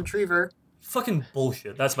fuck- golden retriever. fucking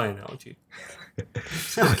bullshit. That's my analogy.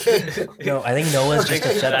 Okay. No, I think Noah's just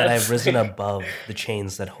Okay. upset that I've risen above the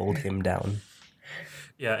chains that hold him down.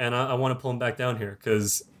 Yeah, and I want to pull him back down here,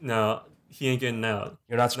 because now he ain't getting out.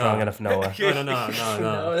 You're not strong No. enough, Noah. No.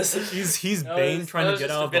 No, this is- He's No, Bane it's- trying no, to it's get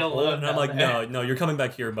just out a of bit the hole, alone and I'm down like, there. no, you're coming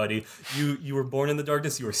back here, buddy. You were born in the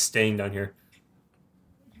darkness. You are staying down here.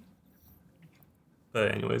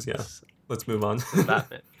 But anyways, yeah, let's move on.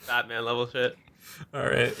 Batman level shit. All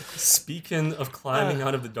right. Speaking of climbing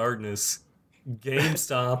out of the darkness,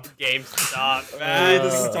 GameStop. GameStop, Hey, man.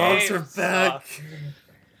 the stocks are GameStop. back.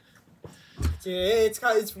 Yeah, it's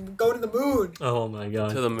going to the moon. Oh my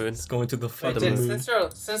god. To the moon. It's going to the Wait, fucking moon.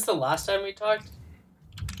 since the last time we talked,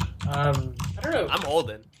 I don't know. I'm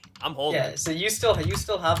holding. Yeah, so you still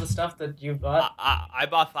have the stuff that you bought. I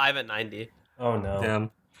bought 5 at 90. Oh no.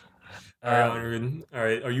 Damn. All right, Anirudh. All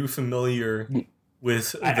right. Are you familiar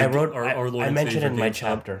with I wrote. our Lord I and mentioned Savior in my GameStop?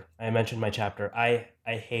 chapter. I mentioned my chapter. I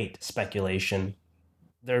hate speculation.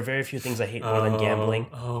 There are very few things I hate more than gambling.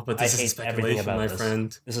 Oh, but I this hate is everything speculation, about my this. friend.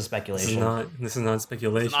 This is This is speculation. not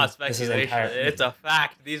speculation. It's not This is speculation. entire- It's a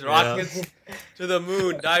fact. These rockets to the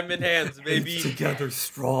moon, diamond hands, baby. Together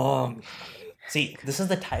strong. See, this is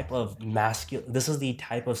the type of This is the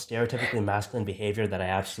type of stereotypically masculine behavior that I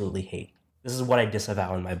absolutely hate. This is what I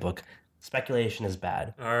disavow in my book. Speculation is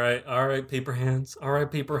bad. All right, paper hands. All right,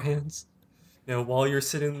 paper hands. Now, while you're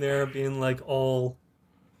sitting there being like all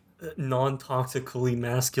non-toxically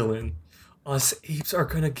masculine, us apes are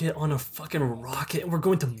gonna get on a fucking rocket and we're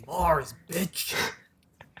going to Mars, bitch.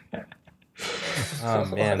 Oh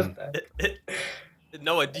man.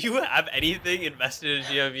 Noah, do you have anything invested in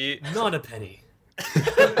GME? Not a penny.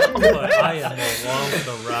 But I am along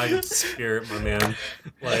for the ride spirit, my man.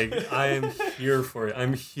 Like, I am here for it.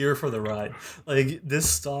 I'm here for the ride. Like, this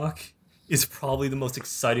stock is probably the most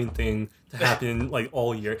exciting thing to happen, like,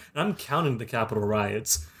 all year. And I'm counting the Capitol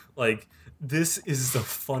riots. Like, this is the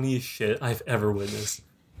funniest shit I've ever witnessed.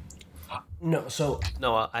 No, so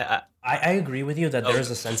Noah, I agree with you that there Oh. is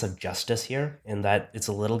a sense of justice here in that it's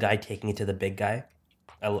a little guy taking it to the big guy.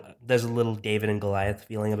 There's a little David and Goliath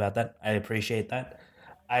feeling about that. I appreciate that.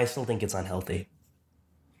 I still think it's unhealthy.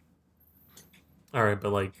 All right,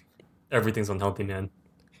 but, like, everything's unhealthy, man.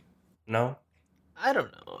 No? I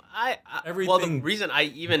don't know. Well, the Everything- reason I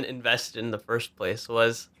even invested in the first place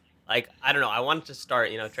was like I don't know. I wanted to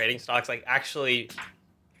start, trading stocks, like actually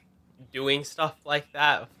doing stuff like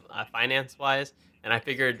that, finance wise. And I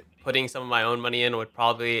figured putting some of my own money in would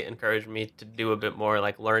probably encourage me to do a bit more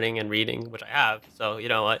like learning and reading, which I have. So you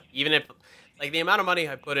know what? Even if like the amount of money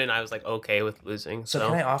I put in, I was like okay with losing. So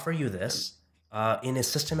can I offer you this? In a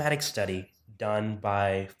systematic study done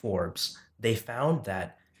by Forbes, they found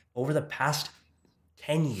that over the past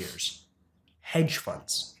 10 years, hedge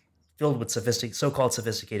funds filled with so-called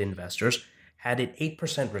sophisticated investors had an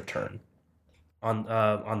 8% return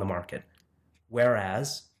on the market,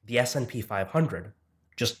 whereas the S&P 500,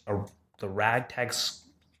 the ragtag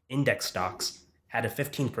index stocks, had a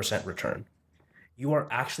 15% return. You are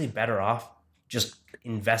actually better off just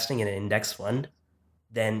investing in an index fund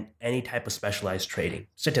than any type of specialized trading,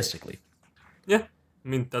 statistically. Yeah. I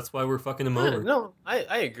mean, that's why we're fucking him over. No,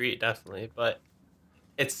 I agree definitely, but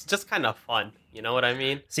it's just kind of fun. You know what I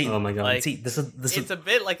mean? See, Oh my god. Like, see, this is It's a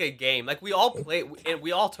bit like a game. Like we all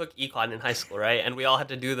we all took econ in high school, right? And we all had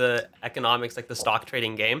to do the economics, like the stock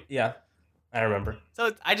trading game. yeah, I remember.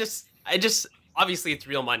 So I just obviously it's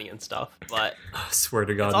real money and stuff, but I swear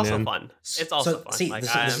to God, it's also man. fun. It's also fun. See, Like,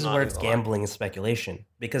 this I'm is not where it's gonna lie. gambling and speculation,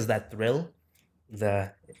 because that thrill,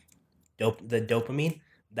 the dopamine,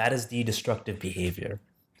 that is the destructive behavior.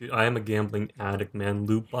 Dude, I am a gambling addict, man.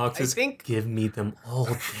 Loot boxes, think- give me them all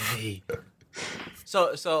day.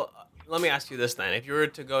 So let me ask you this then: if you were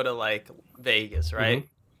to go to like Vegas, right?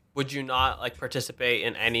 Would you not like participate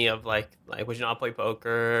in any of like would you not play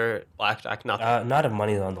poker, blackjack, nothing? Not if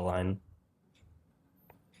money's on the line.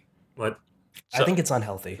 What? I think it's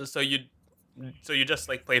unhealthy. So you just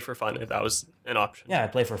like play for fun if that was an option. Yeah, I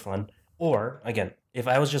play for fun. Or again, if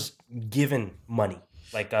I was just given money,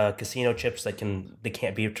 like casino chips they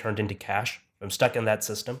can't be turned into cash. I'm stuck in that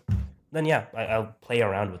system. Then yeah, I'll play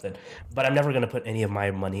around with it. But I'm never gonna put any of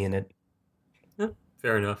my money in it.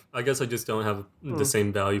 Fair enough. I guess I just don't have the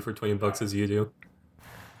same value for $20 as you do.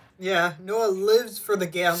 Yeah, Noah lives for the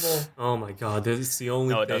gamble. Oh my god, this is the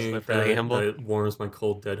only No, it doesn't thing live for the gamble. that warms my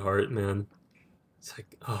cold dead heart, man. It's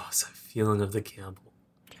like, it's that feeling of the gamble.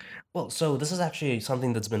 Well, so this is actually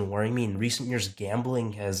something that's been worrying me. In recent years,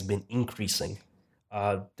 gambling has been increasing.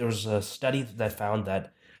 There was a study that found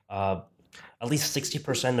that at least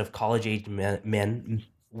 60% of college-age men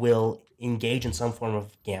will engage in some form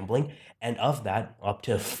of gambling, and of that, up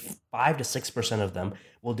to 5 to 6% of them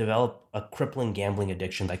will develop a crippling gambling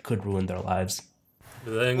addiction that could ruin their lives.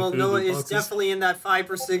 Do that Well, include Noah loot is boxes? definitely in that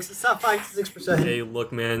 5 or 6. It's not 5 to 6%. Hey,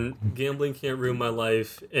 look, man, gambling can't ruin my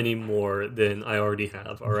life any more than I already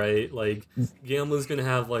have, alright? Like, gambling's gonna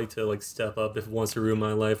have, to step up if it wants to ruin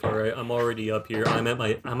my life, alright? I'm already up here. I'm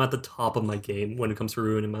at the top of my game when it comes to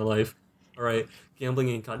ruining my life, alright? Gambling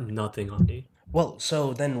ain't got nothing on me. Well,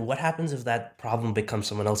 so then what happens if that problem becomes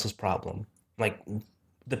someone else's problem? Like,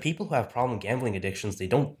 the people who have problem gambling addictions, they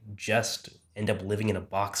don't just end up living in a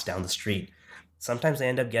box down the street. Sometimes they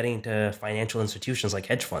end up getting into financial institutions like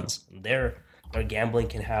hedge funds. Their gambling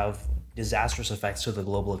can have disastrous effects to the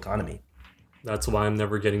global economy. That's why I'm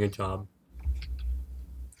never getting a job.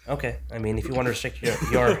 Okay, I mean, if you want to restrict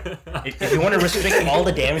your if you want to restrict all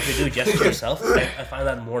the damage you do just to yourself, I find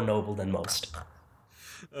that more noble than most.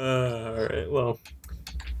 Alright, well,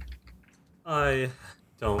 I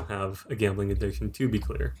don't have a gambling addiction, to be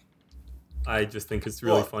clear. I just think it's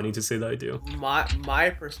really funny to say that I do. My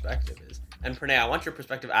perspective is, and Pranay, I want your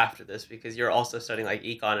perspective after this because you're also studying like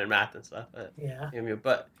econ and math and stuff. Yeah.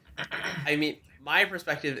 But I mean, my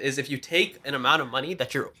perspective is if you take an amount of money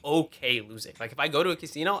that you're okay losing. Like if I go to a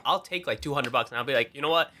casino, I'll take like $200 and I'll be like, you know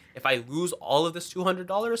what? If I lose all of this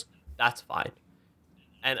 $200, that's fine.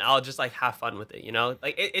 And I'll just like have fun with it, you know?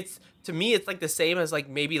 Like it's to me, it's like the same as like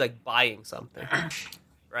maybe like buying something,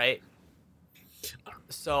 right?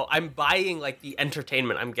 So I'm buying like the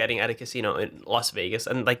entertainment I'm getting at a casino in Las Vegas,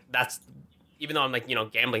 and like that's even though I'm like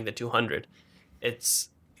gambling the 200,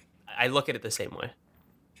 I look at it the same way.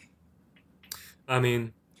 I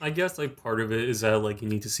mean, I guess part of it is that you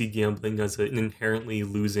need to see gambling as an inherently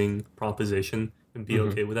losing proposition and be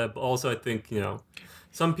okay with that. But also I think,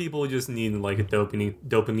 some people just need a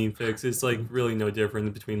dopamine fix. It's really no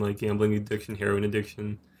different between gambling addiction, heroin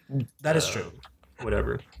addiction. That is true.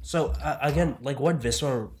 Whatever. So again, what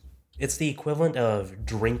Visor, it's the equivalent of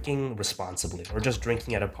drinking responsibly or just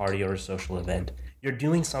drinking at a party or a social event. You're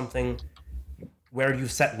doing something where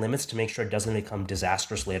you've set limits to make sure it doesn't become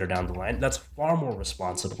disastrous later down the line. That's far more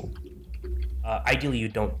responsible. Ideally, you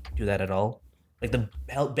don't do that at all. The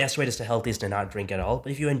best way to stay healthy is to not drink at all.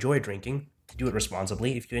 But if you enjoy drinking, do it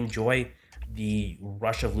responsibly. If you enjoy the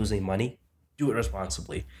rush of losing money, do it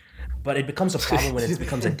responsibly. But it becomes a problem when it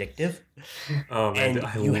becomes addictive. Oh man, And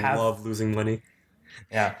I you love losing money.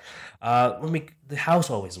 Yeah. The house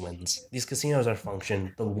always wins. These casinos are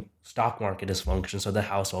function. The stock market is function, so the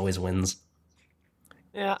house always wins.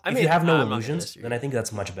 Yeah, If you have no illusions, then I think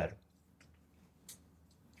that's much better.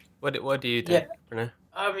 What do you think, Pranay?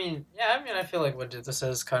 I feel like what this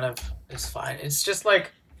is kind of is fine. It's just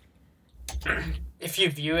if you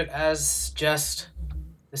view it as just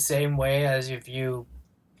the same way as you view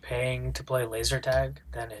paying to play laser tag,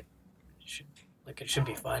 then it should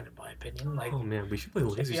be fine in my opinion. Oh man, we should play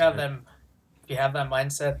laser if you tag. have that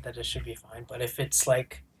mindset, that it should be fine. But if it's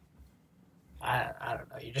I don't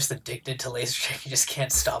know, you're just addicted to laser tag, you just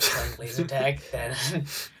can't stop playing laser tag, then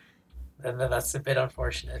that's a bit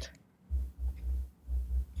unfortunate.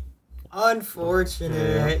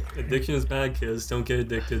 Unfortunate. Yeah. Addiction is bad, kids. Don't get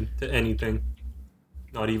addicted to anything.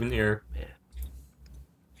 Not even air. Man.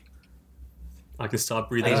 I can stop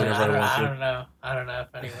breathing whenever I want to. I don't know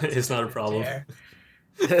if anyone. It's not a problem.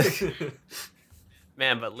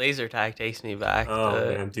 Man, but laser tag takes me back. Oh,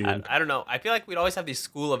 to, man, dude. I don't know. I feel like we'd always have these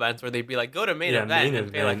school events where they'd be like, go to main Yeah, event main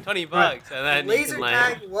and pay event. $20, and then Laser you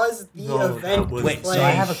can tag was the No, event that was- to Wait, play. so I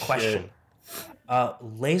have a Shit. question.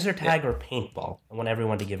 Laser tag or paintball? I want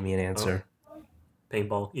everyone to give me an answer.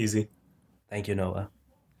 Paintball, easy. Thank you, Noah.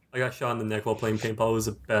 I got shot in the neck while playing paintball. It was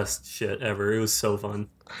the best shit ever. It was so fun.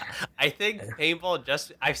 I think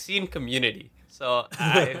paintball I've seen Community. So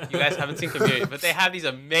you guys haven't seen Community, but they have these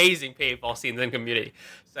amazing paintball scenes in Community.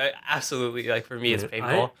 So absolutely, like for me, it's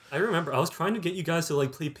paintball. I remember I was trying to get you guys to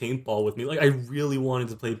like play paintball with me. Like I really wanted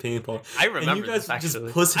to play paintball. I remember and you guys this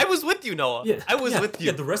actually. Just I was with you, Noah. Yeah, I was with you.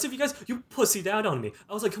 Yeah, the rest of you guys, you pussied out on me.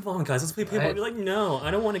 I was like, come on, guys, let's play paintball. What? You're like, no, I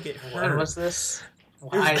don't want to get hurt. When was this?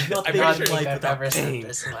 There's I nothing don't in think life I've without ever pain. said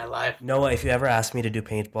this in my life. Noah, if you ever ask me to do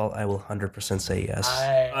paintball, I will 100% say yes.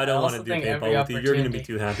 I don't want also to do think every paintball with you. You're gonna be opportunity-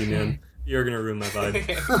 too happy, man. You're gonna ruin my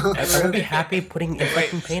vibe. I would be happy putting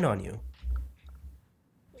infecting paint on you.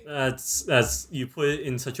 That's you put it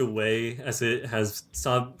in such a way as it has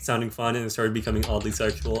stopped sounding fun and it started becoming oddly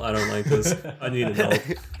sexual. I don't like this. I need an help.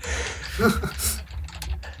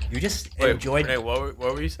 You just Wait, enjoyed. Wait, what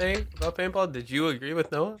were you saying about paintball? Did you agree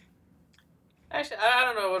with Noah? Actually, I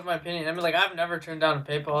don't know what my opinion. I mean, like, I've never turned down a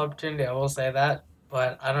PayPal opportunity. I will say that,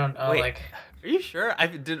 but I don't know. Wait. Like, Are you sure? I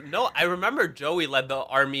didn't know. I remember Joey led the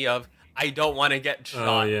army of I don't want to get shot.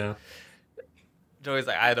 Oh yeah. Joey's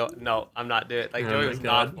like, I don't know, I'm not doing it. Like Oh Joey my was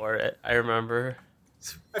God. not for it. I remember.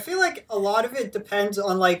 I feel like a lot of it depends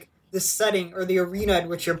on like the setting or the arena in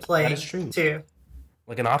which you're playing. That is true. Too.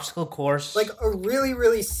 Like an obstacle course. Like a really,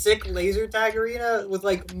 really sick laser tag arena with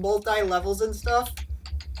like multi levels and stuff.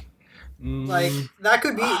 Like that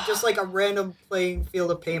could be just like a random playing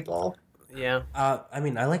field of paintball. Yeah. I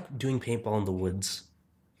mean, I like doing paintball in the woods.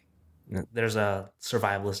 There's a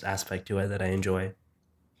survivalist aspect to it that I enjoy.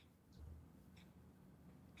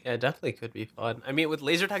 Yeah, it definitely could be fun. I mean, with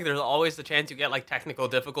laser tag, there's always the chance you get like technical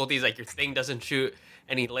difficulties, like your thing doesn't shoot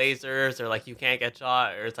any lasers, or like you can't get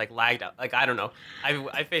shot, or it's like lagged out. Like I don't know.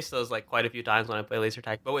 I faced those like quite a few times when I play laser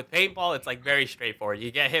tag. But with paintball, it's like very straightforward.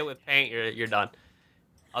 You get hit with paint, you're done.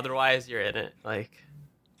 Otherwise, you're in it. Like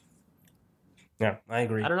Yeah, I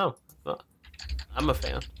agree. I don't know. Well, I'm a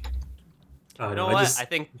fan. I You know. know what? I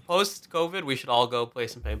think post COVID, we should all go play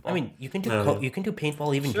some paintball. I mean, you can do No. you can do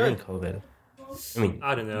paintball even Sure. during COVID. I mean,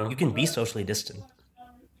 I don't know. you can be socially distant.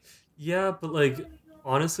 Yeah, but like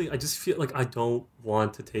honestly, I just feel like I don't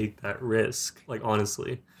want to take that risk. Like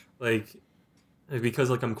honestly, like because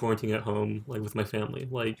like I'm quarantining at home, like with my family.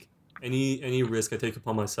 Like any risk I take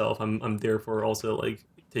upon myself, I'm therefore also like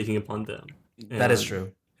taking upon them. That is And-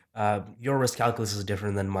 true. Your risk calculus is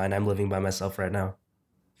different than mine. I'm living by myself right now.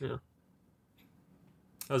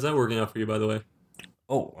 How's that working out for you, by the way?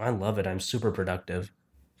 Oh, I love it. I'm super productive.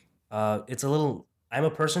 It's a little. I'm a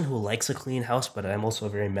person who likes a clean house, but I'm also a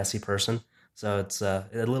very messy person. So it's a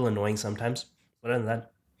little annoying sometimes. But other than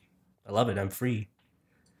that, I love it. I'm free.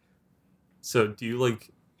 So do you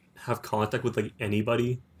like have contact with like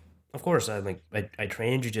anybody? Of course, I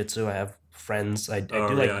train in jiu-jitsu. I have friends. I Oh,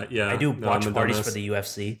 do like yeah, yeah. I do No, watch I'm a parties dumbass. for the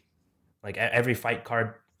UFC. Like every fight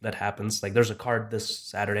card that happens. Like there's a card this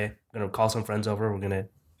Saturday. I'm gonna call some friends over. We're gonna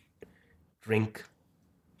drink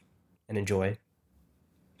and enjoy.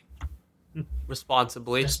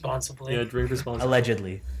 responsibly. responsibly. Yeah, drink responsibly.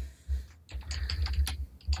 Allegedly.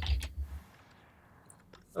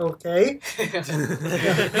 Okay.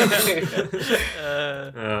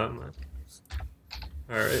 Uh,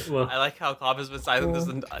 All right. Well. I like how Cobb has been silent this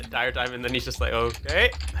entire time, and then he's just like, okay,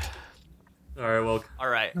 All right. Well. all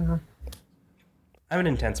right, I'm an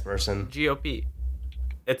intense person. GOP.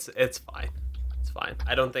 It's fine. It's fine.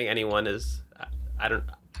 I don't think anyone is. I don't.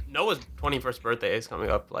 Noah's 21st birthday is coming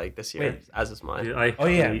up like this year, Wait. as is mine. Oh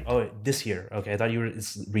yeah. Oh, this year. Okay, I thought you were.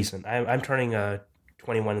 It's recent. I'm turning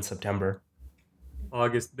 21 in September.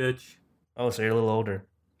 August, bitch. Oh, so you're a little older.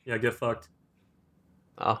 Yeah, get fucked.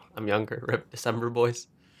 Oh, I'm younger. Rip December boys.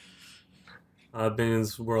 I've been in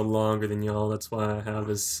this world longer than y'all. That's why I have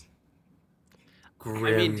this grim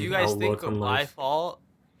I mean, do you guys think outlook on by life. fall,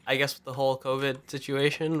 I guess with the whole COVID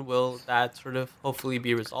situation, will that sort of hopefully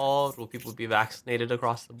be resolved? Will people be vaccinated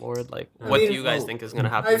across the board? Like, I what do mean, you guys well, think is going to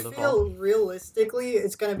happen I in the fall? feel realistically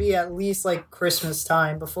it's going to be at least like Christmas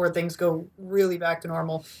time before things go really back to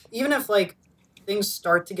normal. Even if like things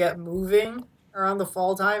start to get moving around the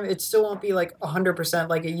fall time, it still won't be like 100%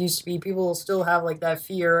 like it used to be. People will still have like that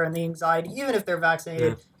fear and the anxiety, even if they're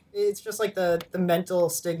vaccinated. It's just like the mental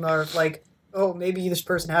stigma of like, oh, maybe this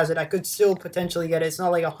person has it. I could still potentially get it. It's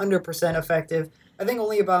not like 100% effective. I think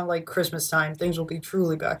only about like Christmas time things will be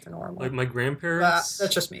truly back to normal. Like my grandparents.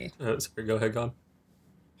 That's just me. Sorry, go ahead, God.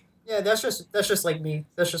 Yeah, that's just like me.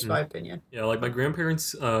 That's just my opinion. Yeah, like my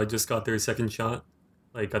grandparents just got their second shot.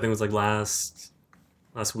 Like I think it was like last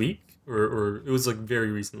week or it was like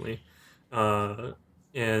very recently.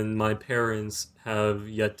 And my parents have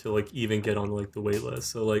yet to like even get on like the wait list.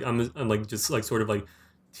 So like I'm like just like sort of like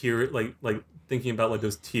thinking about like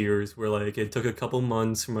those tiers where like it took a couple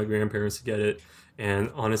months for my grandparents to get it, and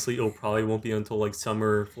honestly, it probably won't be until like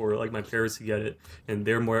summer for like my parents to get it, and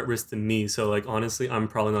they're more at risk than me. So like honestly, I'm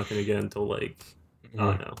probably not gonna get it until like I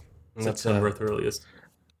don't know, That's, September at the earliest.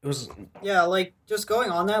 It was Yeah, like just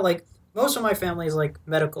going on that, like most of my family is like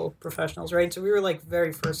medical professionals, right? So we were like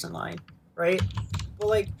very first in line, right? But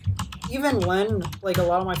like even when like a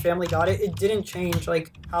lot of my family got it, it didn't change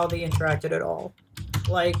like how they interacted at all.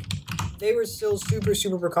 Like they were still super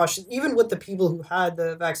super precautious, even with the people who had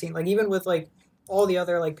the vaccine. Like even with like all the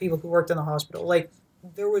other like people who worked in the hospital, like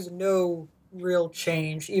there was no real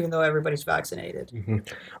change, even though everybody's vaccinated.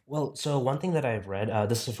 Well, so one thing that I've read,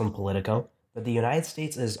 this is from Politico, that the United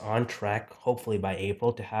States is on track, hopefully by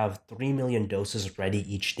April, to have 3 million doses ready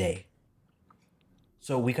each day.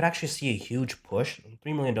 So we could actually see a huge push.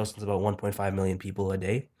 3 million doses is about 1.5 million people a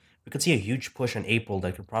day. We could see a huge push in April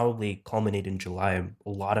that could probably culminate in July. A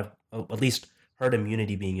lot of, at least herd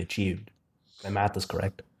immunity being achieved. My math is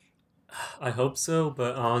correct. I hope so,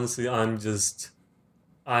 but honestly, I'm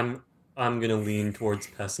gonna lean towards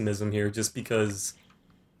pessimism here, just because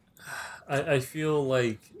I feel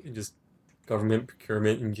like just government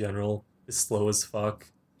procurement in general is slow as fuck,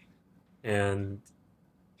 and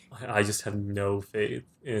I just have no faith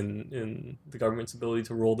in the government's ability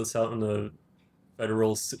to roll this out on a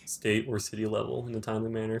federal, state, or city level in a timely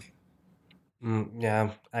manner.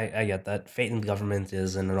 Yeah, I get that. Faith in the government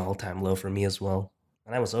is in an all-time low for me as well.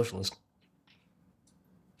 And I'm a socialist.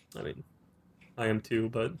 I mean, I am too,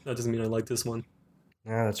 but that doesn't mean I like this one.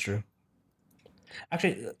 Yeah, that's true.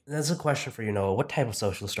 Actually, that's a question for you, Noah. What type of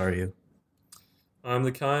socialist are you? I'm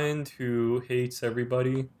the kind who hates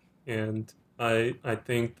everybody, and I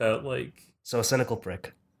think that like So a cynical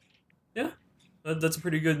prick. yeah, that's a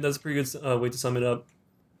pretty good way to sum it up.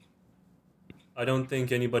 I don't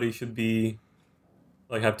think anybody should be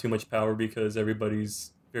like have too much power because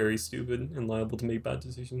everybody's very stupid and liable to make bad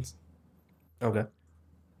decisions. Okay.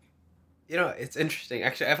 You know, it's interesting.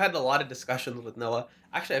 Actually, I've had a lot of discussions with Noah.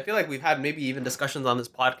 Actually, I feel like we've had maybe even discussions on this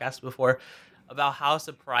podcast before about how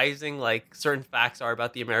surprising like certain facts are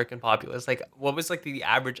about the American populace. Like, what was like the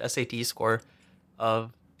average SAT score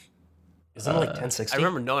of? Isn't it like 1060? I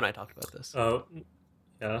remember Noah and I talked about this. Oh,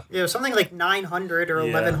 yeah. Yeah, something like 900 or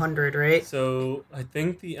Yeah. 1100, right? So I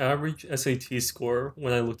think the average SAT score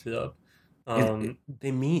when I looked it up, the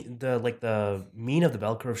mean of the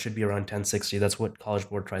bell curve should be around 1060. That's what College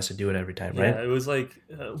Board tries to do it every time, right? yeah, it was like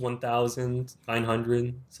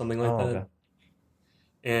 1,900, something like that. Okay.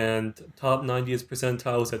 And top 90th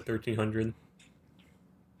percentile was at 1,300.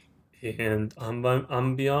 And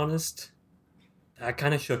I'm be honest, that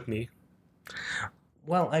kind of shook me.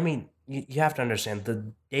 Well, I mean, you have to understand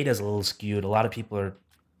the data is a little skewed. A lot of people are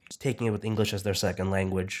taking it with English as their second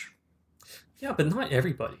language. Yeah, but not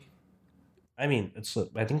everybody. I mean,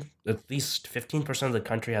 I think at least 15% of the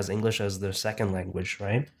country has English as their second language,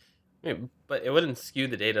 right? Yeah, but it wouldn't skew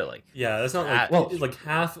the data like. Yeah, that's not like Well- like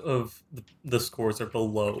half of the scores are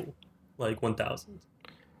below like 1,000.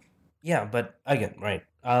 Yeah, but again, right.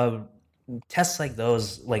 Tests like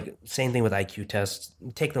those, like same thing with IQ tests,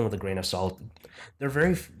 take them with a grain of salt. There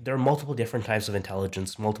are multiple different types of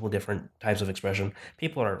intelligence, multiple different types of expression.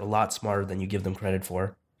 People are a lot smarter than you give them credit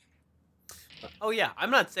for. Oh yeah,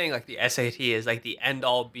 I'm not saying like the SAT is like the end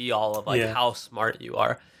all be all of like Yeah. how smart you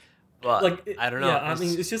are, but Like I don't know. Yeah, I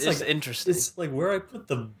mean, it's just like interesting. It's like where I put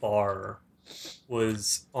the bar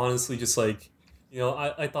was honestly just like,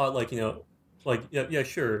 I thought like, like yeah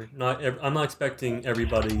sure, I'm not expecting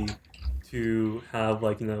everybody to have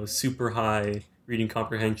like, super high reading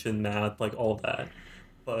comprehension, math, like all that.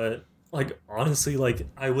 But like honestly, like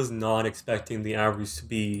I was not expecting the average to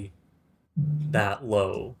be that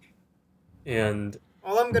low. And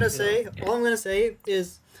All I'm gonna say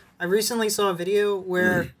is, I recently saw a video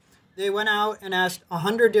where they went out and asked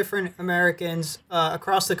 100 different Americans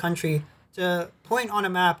across the country to point on a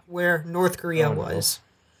map where North Korea Oh, no. was,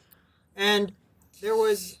 and there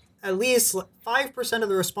was at least 5% of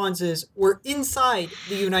the responses were inside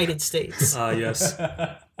the United States. yes,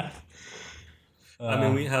 I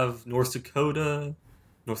mean we have North Dakota,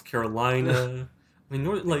 North Carolina. I mean,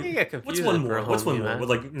 like, You get what's confused one for more? a What's one homie, more? man. With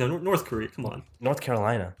like, North Korea. Come on, North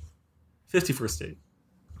Carolina. 51st state.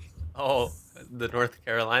 Oh, the North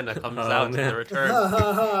Carolina comes Oh, out to man. the return.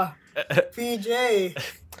 PJ.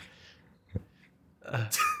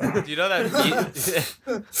 Do you know that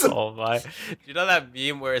meme? Oh my! Do you know that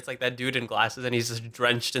meme where it's like that dude in glasses and he's just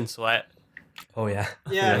drenched in sweat? Oh yeah.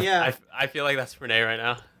 Yeah. I feel like that's Renee right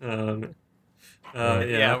now. Yeah.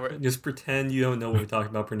 Yeah, Just pretend you don't know what we're talking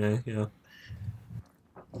about, Pranay. Yeah.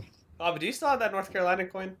 Oh, but do you still have that North Carolina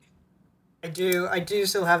coin? I do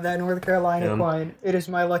still have that North Carolina Yeah. coin. It is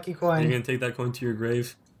my lucky You're coin. gonna take that coin to your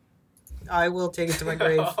grave. I will take it to my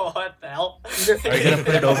grave. What the hell? Are you gonna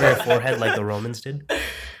put it over your forehead like the Romans did?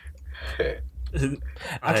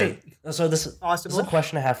 Actually, so this is a Possible.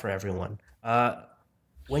 question I have for everyone.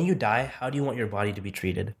 When you die, how do you want your body to be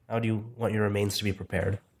treated? How do you want your remains to be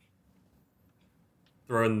prepared?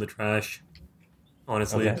 Throw it in the trash.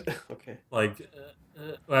 Honestly, Okay. Okay. like,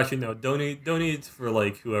 well, actually no. Donate for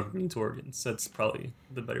like whoever needs organs. That's probably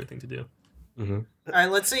the better thing to do. Mm-hmm. All right,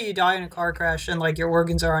 let's say you die in a car crash and like your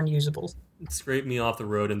organs are unusable. Scrape me off the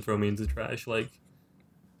road and throw me into the trash. It's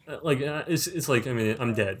like, I mean,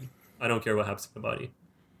 I'm dead. I don't care what happens to my body.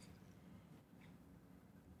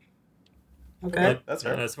 Okay. Like, That's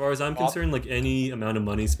fair. as far as I'm Bob? concerned, like any amount of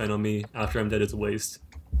money spent on me after I'm dead is a waste.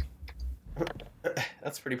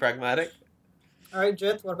 That's pretty pragmatic. All right,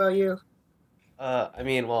 Jit. What about you? I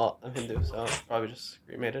mean, well, I'm Hindu, so probably just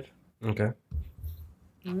cremated. Okay.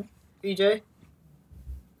 BJ.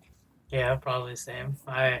 Yeah, probably same.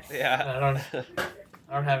 I Yeah.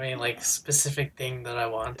 I don't have any like specific thing that I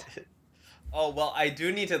want. Oh well, I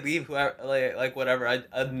do need to leave whoever like whatever.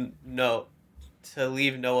 No, to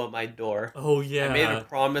leave Noah my door. Oh yeah. I made a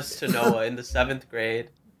promise to Noah in the 7th grade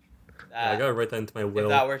I that gotta write that into my will. if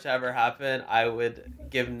that were to ever happen, I would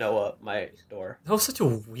give Noah my door. That was such a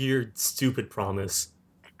weird, stupid promise.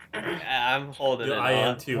 I'm holding Yeah, it. I am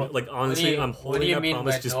on. too. What- Like honestly, you- I'm what do holding you that mean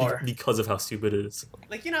promise by just door? because of how stupid it is.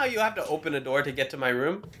 Like you know how you have to open a door to get to my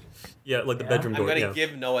room. Yeah, like the Yeah. bedroom I'm door. gonna Yeah.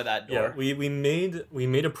 give Noah that Yeah, door. we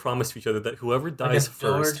made a promise to each other that whoever dies a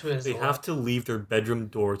door first, to his they door. have to leave their bedroom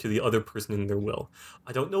door to the other person in their will.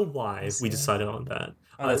 I don't know why we see. decided on that.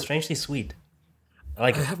 Oh, that's strangely sweet. I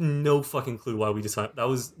like I it. have no fucking clue why we decided. That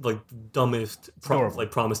was like the dumbest adorable.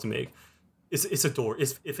 promise to make. It's a door.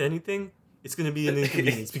 If anything, it's gonna be an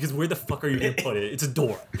inconvenience because where the fuck are you gonna put it? It's a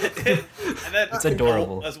door. And then It's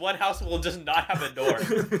adorable. As one house will just not have a door.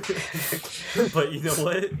 But you know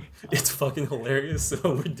what? It's fucking hilarious, so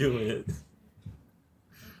we're doing it.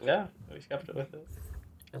 Yeah, we kept it with it.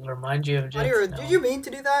 It'll remind you of Jit. Anirudh, did you mean to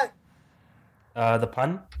do that? The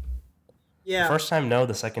pun? Yeah. First time, no.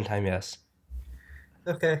 The second time, yes.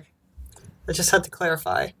 Okay. I just had to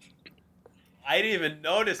clarify. I didn't even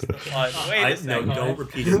notice the pun. Wait a No, second. don't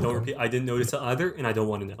repeat it. Don't repeat. I didn't notice it either, and I don't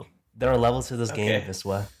want to know. There are levels to this game, Okay.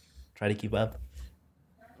 Viswa. Try to keep up.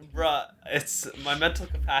 Bruh, it's my mental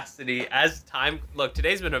capacity as time. Look,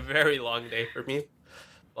 today's been a very long day for me,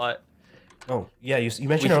 but Oh, yeah, you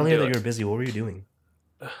mentioned can earlier do that it. you were busy. What were you doing?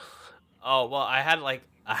 oh well, I had like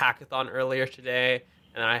a hackathon earlier today,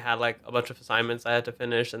 and I had like a bunch of assignments I had to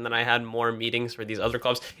finish, and then I had more meetings for these other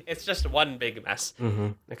clubs. It's just one big mess. Mm-hmm.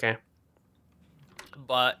 Okay.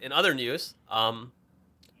 But in other news,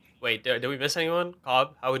 wait, did we miss anyone?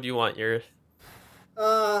 Cobb, how would you want yours?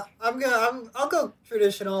 I'll go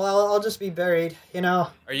traditional. I'll just be buried. You know.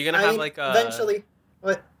 Are you gonna I have mean, like a? eventually.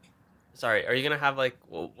 What? Sorry, are you gonna have like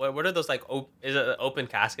what are those like? Is it an open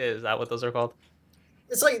casket? Is that what those are called?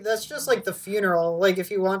 It's like that's just like the funeral. Like if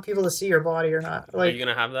you want people to see your body or not. Are Like you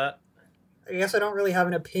gonna have that? I guess I don't really have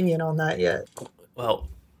an opinion on that yet. Well,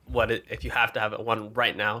 if you have to have it one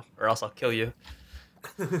right now, or else I'll kill you.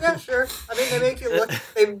 Yeah, sure. I mean, they make you look.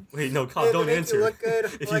 They Wait, no, They Cobb, don't make you answer. look good,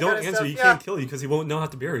 If all you that don't kinda answer, stuff, he yeah. can't kill you because he won't know how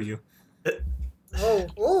to bury you. Oh,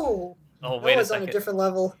 Oh, that wait a was on a second. different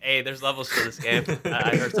level. Hey, there's levels to this game.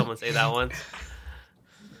 I heard someone say that once.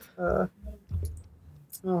 Oh,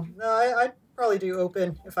 no, I'd probably do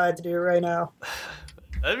open if I had to do it right now.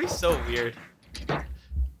 That'd be so weird. I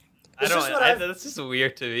It's don't. just what I've- That's just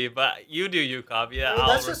weird to me. But you do you, Cobb. Yeah, I mean, I'll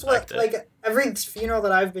that's just what respect it. like every funeral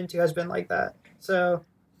that I've been to has been like that. So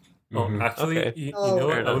Oh, Mhm. actually, Okay. you Oh, know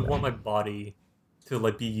fair what? I would enough. want my body to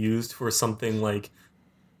like be used for something like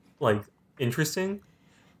interesting,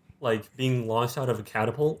 like being launched out of a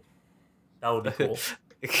catapult. That would be cool.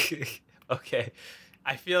 Okay,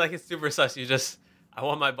 I feel like it's super sus. I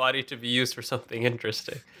want my body to be used for something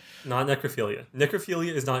interesting. Not necrophilia.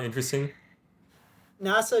 Necrophilia is not interesting.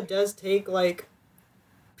 NASA does take like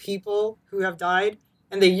people who have died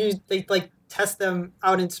and they like test them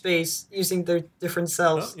out in space using their different Oh,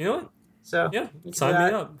 cells. you know what? So Yeah, you can sign do me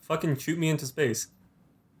that. up. Fucking shoot me into space.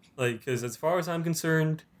 Like, because as far as I'm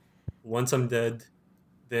concerned, once I'm dead,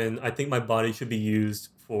 then I think my body should be used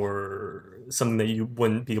for something that you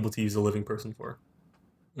wouldn't be able to use a living person for,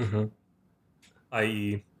 Mm-hmm.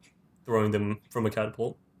 i.e., throwing them from a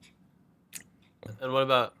catapult. And what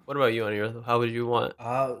about you, Anirudh? How would you want?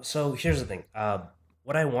 So here's the thing.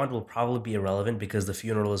 What I want will probably be irrelevant because the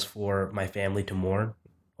funeral is for my family to mourn.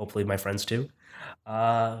 Hopefully, my friends too.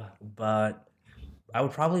 But I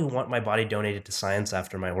would probably want my body donated to science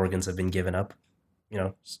after my organs have been given up.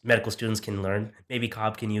 medical students can learn. Maybe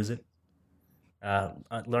Cobb can use it.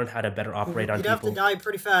 Learn how to better operate on You'd have to people. die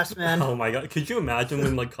pretty fast, man. Oh my god! Could you imagine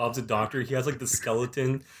when like Cobb's a doctor? He has like the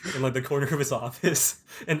skeleton in like the corner of his office,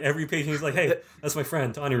 and every patient he's like, "Hey, that's my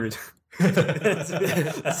friend Anirudh."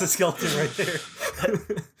 that's the skeleton right there.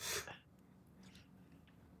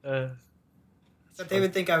 But they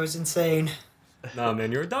would think I was insane. Nah,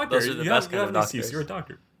 man, you're a doctor. Those are the you best have, kind of no excuse. doctors. You're a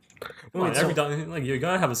doctor. Come Wait, on, so- like you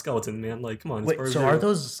gotta have a skeleton, man. Like, come on. it's Wait, part of so your- are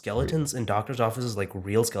those skeletons in doctors' offices like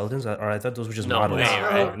real skeletons? Or I thought those were just No models. way,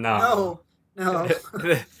 right? No. No.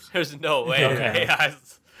 There's no way. Okay. Right?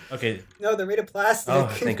 Okay. No, they're made of plastic. Oh,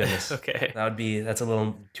 thank goodness. Okay. That's a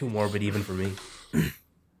little too morbid even for me.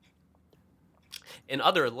 In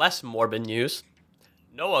other less morbid news,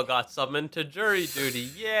 Noah got summoned to jury duty.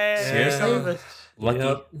 Yay! Seriously? Lucky.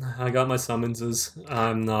 Yep, I got my summonses.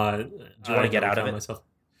 I'm not. Do you wanna get out of it? Myself.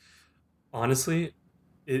 Honestly,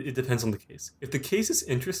 it depends on the case. If the case is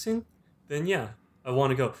interesting, then yeah, I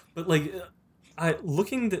want to go. But like,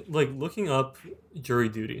 looking up jury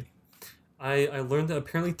duty, I learned that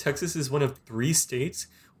apparently Texas is one of 3 states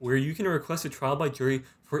where you can request a trial by jury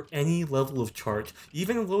for any level of charge,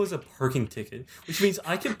 even as low as a parking ticket, which means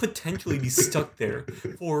I could potentially be stuck there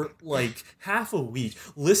for like half a week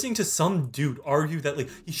listening to some dude argue that like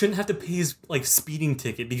he shouldn't have to pay his like speeding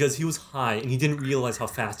ticket because he was high and he didn't realize how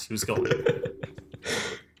fast he was going.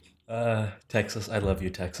 Texas. I love you,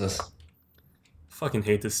 Texas. Fucking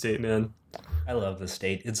hate this state, man. I love this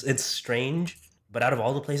state. It's strange, but out of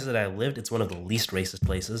all the places that I lived, it's one of the least racist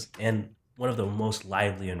places and one of the most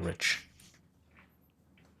lively and rich.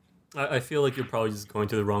 I feel like you're probably just going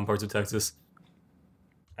to the wrong parts of Texas.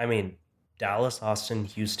 I mean, Dallas, Austin,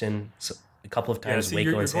 Houston, a couple of times see,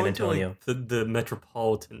 Waco you're and San going to, Antonio. like, the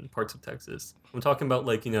metropolitan parts of Texas. I'm talking about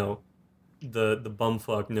like the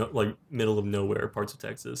bumfuck middle of nowhere parts of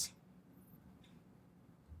Texas.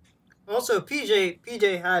 Also,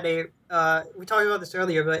 PJ had a. We talked about this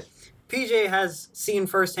earlier, but PJ has seen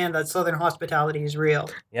firsthand that Southern hospitality is real.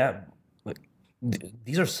 Yeah, like,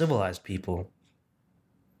 these are civilized people.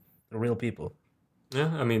 They're real people.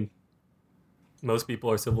 Yeah, I mean, most people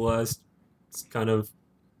are civilized. It's kind of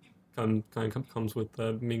comes with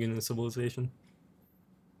being in a civilization.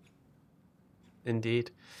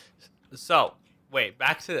 Indeed. So, wait,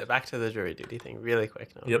 back to the jury duty thing, really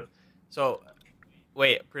quick. Now. Yep. So,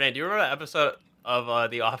 wait, Pranay, do you remember that episode of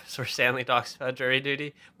The Office where Stanley talks about jury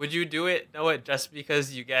duty? Would you do it? No, it just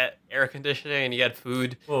because you get air conditioning and you get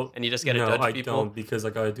food Well, and you just get to no, judge I people? don't because I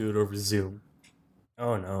gotta do it over Zoom.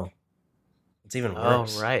 Oh no, it's even Oh,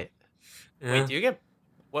 worse. right. Yeah. Wait, do you get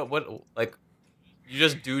what like you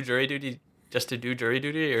just do jury duty just to do jury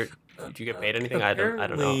duty, or do you get paid anything? I don't know. I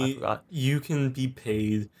Apparently, forgot. You can be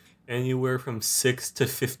paid anywhere from $6 to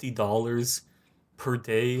 $50 per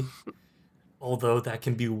day, although that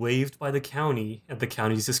can be waived by the county at the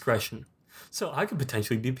county's discretion. So I could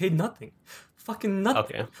potentially be paid nothing, fucking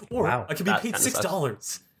nothing, Okay. or Wow. I could be That paid kinda sucks.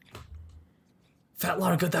 $6. Fat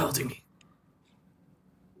lot of good that'll do me.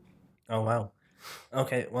 Oh wow.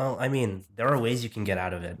 Okay, well, I mean, there are ways you can get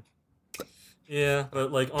out of it. Yeah,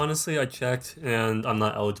 but like honestly, I checked and I'm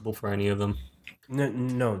not eligible for any of them.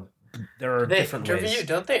 No, there are They different interview ways. you,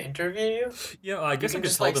 don't they? Interview you? Yeah, I guess I can could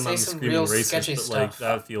just, tell like, them say I'm some screaming real racist, sketchy but like stuff.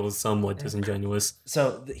 that feels somewhat disingenuous.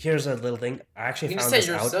 So here's a little thing. I You actually can just found say this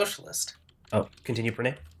you're a out. socialist. Oh, continue,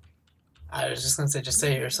 Pranay. I was just gonna say, just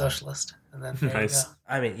say you're a socialist, and then there Nice. you go.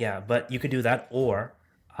 I mean, yeah, but you could do that, or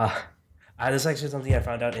this is actually something I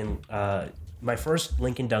found out in my first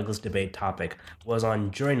Lincoln Douglas debate topic was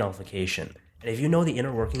on jury nullification. And if you know the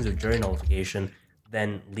inner workings of jury nullification,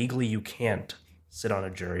 then legally you can't sit on a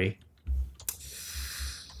jury.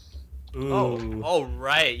 Ooh. Oh,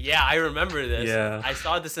 right. Yeah, I remember this. Yeah. I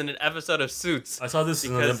saw this in an episode of Suits. I saw this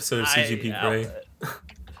in an because episode of CGP Grey.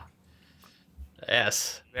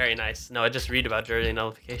 Yes, very nice. No, I just read about jury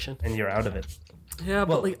nullification. And you're out of it. Yeah,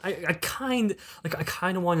 but like I kind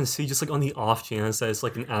of want to see just like on the off chance that it's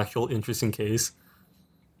like an actual interesting case,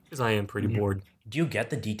 because I am pretty bored. Do you get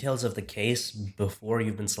the details of the case before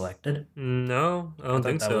you've been selected? No, I don't thought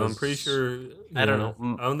think that so. I'm was- pretty sure. I don't yeah,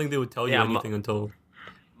 know. I don't think they would tell you Yeah, anything until.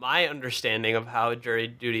 My understanding of how jury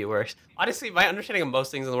duty works, honestly, my understanding of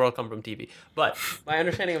most things in the world come from TV. But my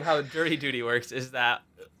understanding of how jury duty works is that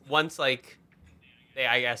once like they,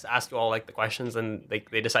 I guess, ask you all like the questions and they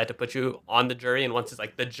decide to put you on the jury, and once it's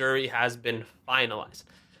like the jury has been finalized,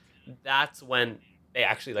 that's when they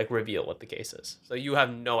actually like reveal what the case is. So you have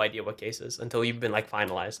no idea what case is until you've been like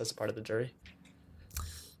finalized as a part of the jury.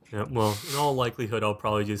 Yeah, well, in all likelihood, I'll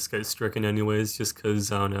probably just get stricken anyways, just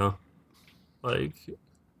because I don't know, like,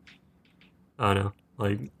 I don't know,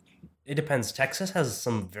 like, it depends. Texas has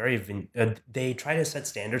some very they try to set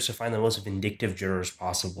standards to find the most vindictive jurors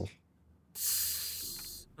possible.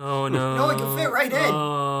 Oh no! No, it can fit right in.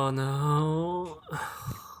 Oh no!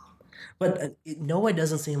 But Noah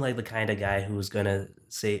doesn't seem like the kind of guy who's gonna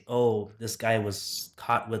say, "Oh, this guy was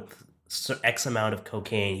caught with X amount of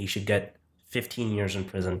cocaine. He should get 15 years in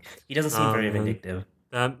prison." He doesn't seem Oh, very man. vindictive.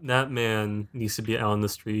 That man needs to be out on the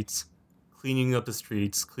streets, cleaning up the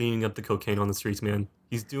streets, cleaning up the cocaine on the streets. Man,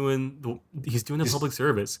 he's doing a He's- public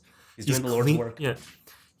service. He's doing the Lord's work. Yeah,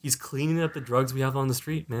 he's cleaning up the drugs we have on the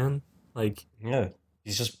street, man. Like, Yeah.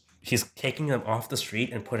 He's taking them off the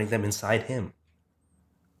street and putting them inside him.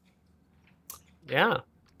 Yeah.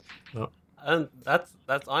 Well- And that's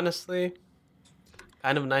honestly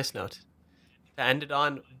kind of a nice note to end it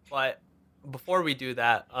on. But before we do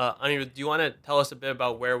that, Anirudh, do you want to tell us a bit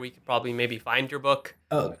about where we could probably maybe find your book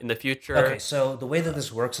Oh, in the future? okay. So the way that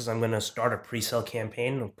this works is I'm going to start a pre-sale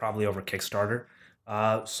campaign, probably over Kickstarter.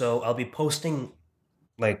 So I'll be posting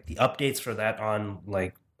like the updates for that on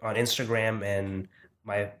Instagram and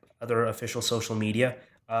my other official social media.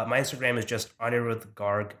 My Instagram is just Anirudh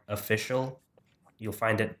Garg official. You'll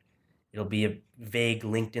find it. It'll be a vague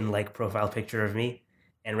LinkedIn-like profile picture of me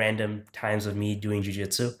and random times of me doing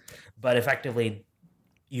jujitsu. But effectively,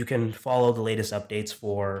 you can follow the latest updates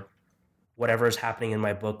for whatever is happening in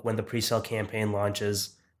my book when the pre-sale campaign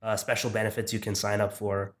launches. Special benefits you can sign up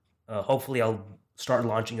for. Hopefully, I'll start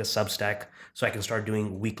launching a Substack so I can start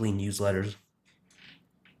doing weekly newsletters.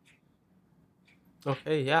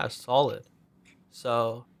 Okay, yeah, solid.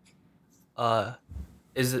 So,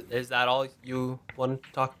 is that all you want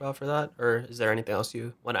to talk about for that, or is there anything else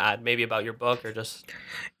you want to add, maybe about your book, or just?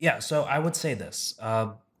 Yeah, so I would say this.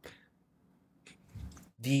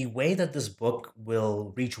 The way that this book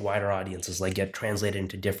will reach wider audiences, like get translated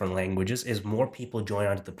into different languages, is more people join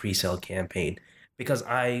onto the pre-sale campaign. Because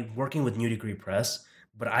I'm working with New Degree Press,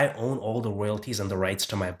 but I own all the royalties and the rights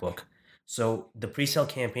to my book. So the pre-sale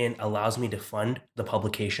campaign allows me to fund the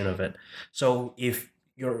publication of it. So if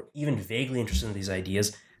you're even vaguely interested in these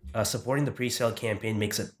ideas, supporting the pre-sale campaign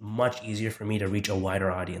makes it much easier for me to reach a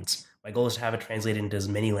wider audience. My goal is to have it translated into as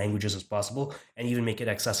many languages as possible and even make it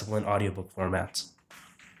accessible in audiobook formats.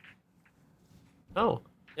 Oh,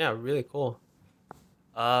 yeah, really cool.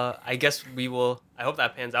 I guess we will. I hope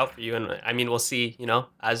that pans out for you, and I mean, we'll see.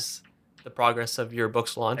 As the progress of your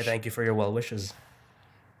book's I launch thank you for your well wishes.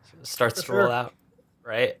 starts For to roll sure. out,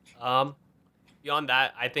 right? Beyond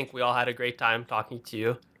that, I think we all had a great time talking to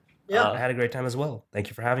you. Yeah. I had a great time as well. Thank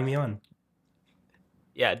you for having me on.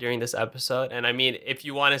 Yeah, during this episode. And I mean, if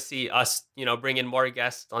you want to see us, bring in more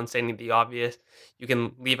guests on Stating the Obvious, you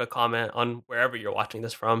can leave a comment on wherever you're watching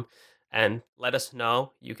this from and let us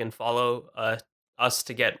know. You can follow us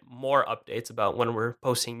to get more updates about when we're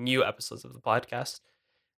posting new episodes of the podcast.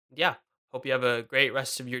 Yeah, hope you have a great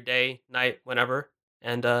rest of your day, night, whenever.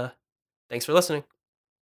 And thanks for listening.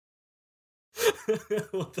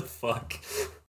 What the fuck?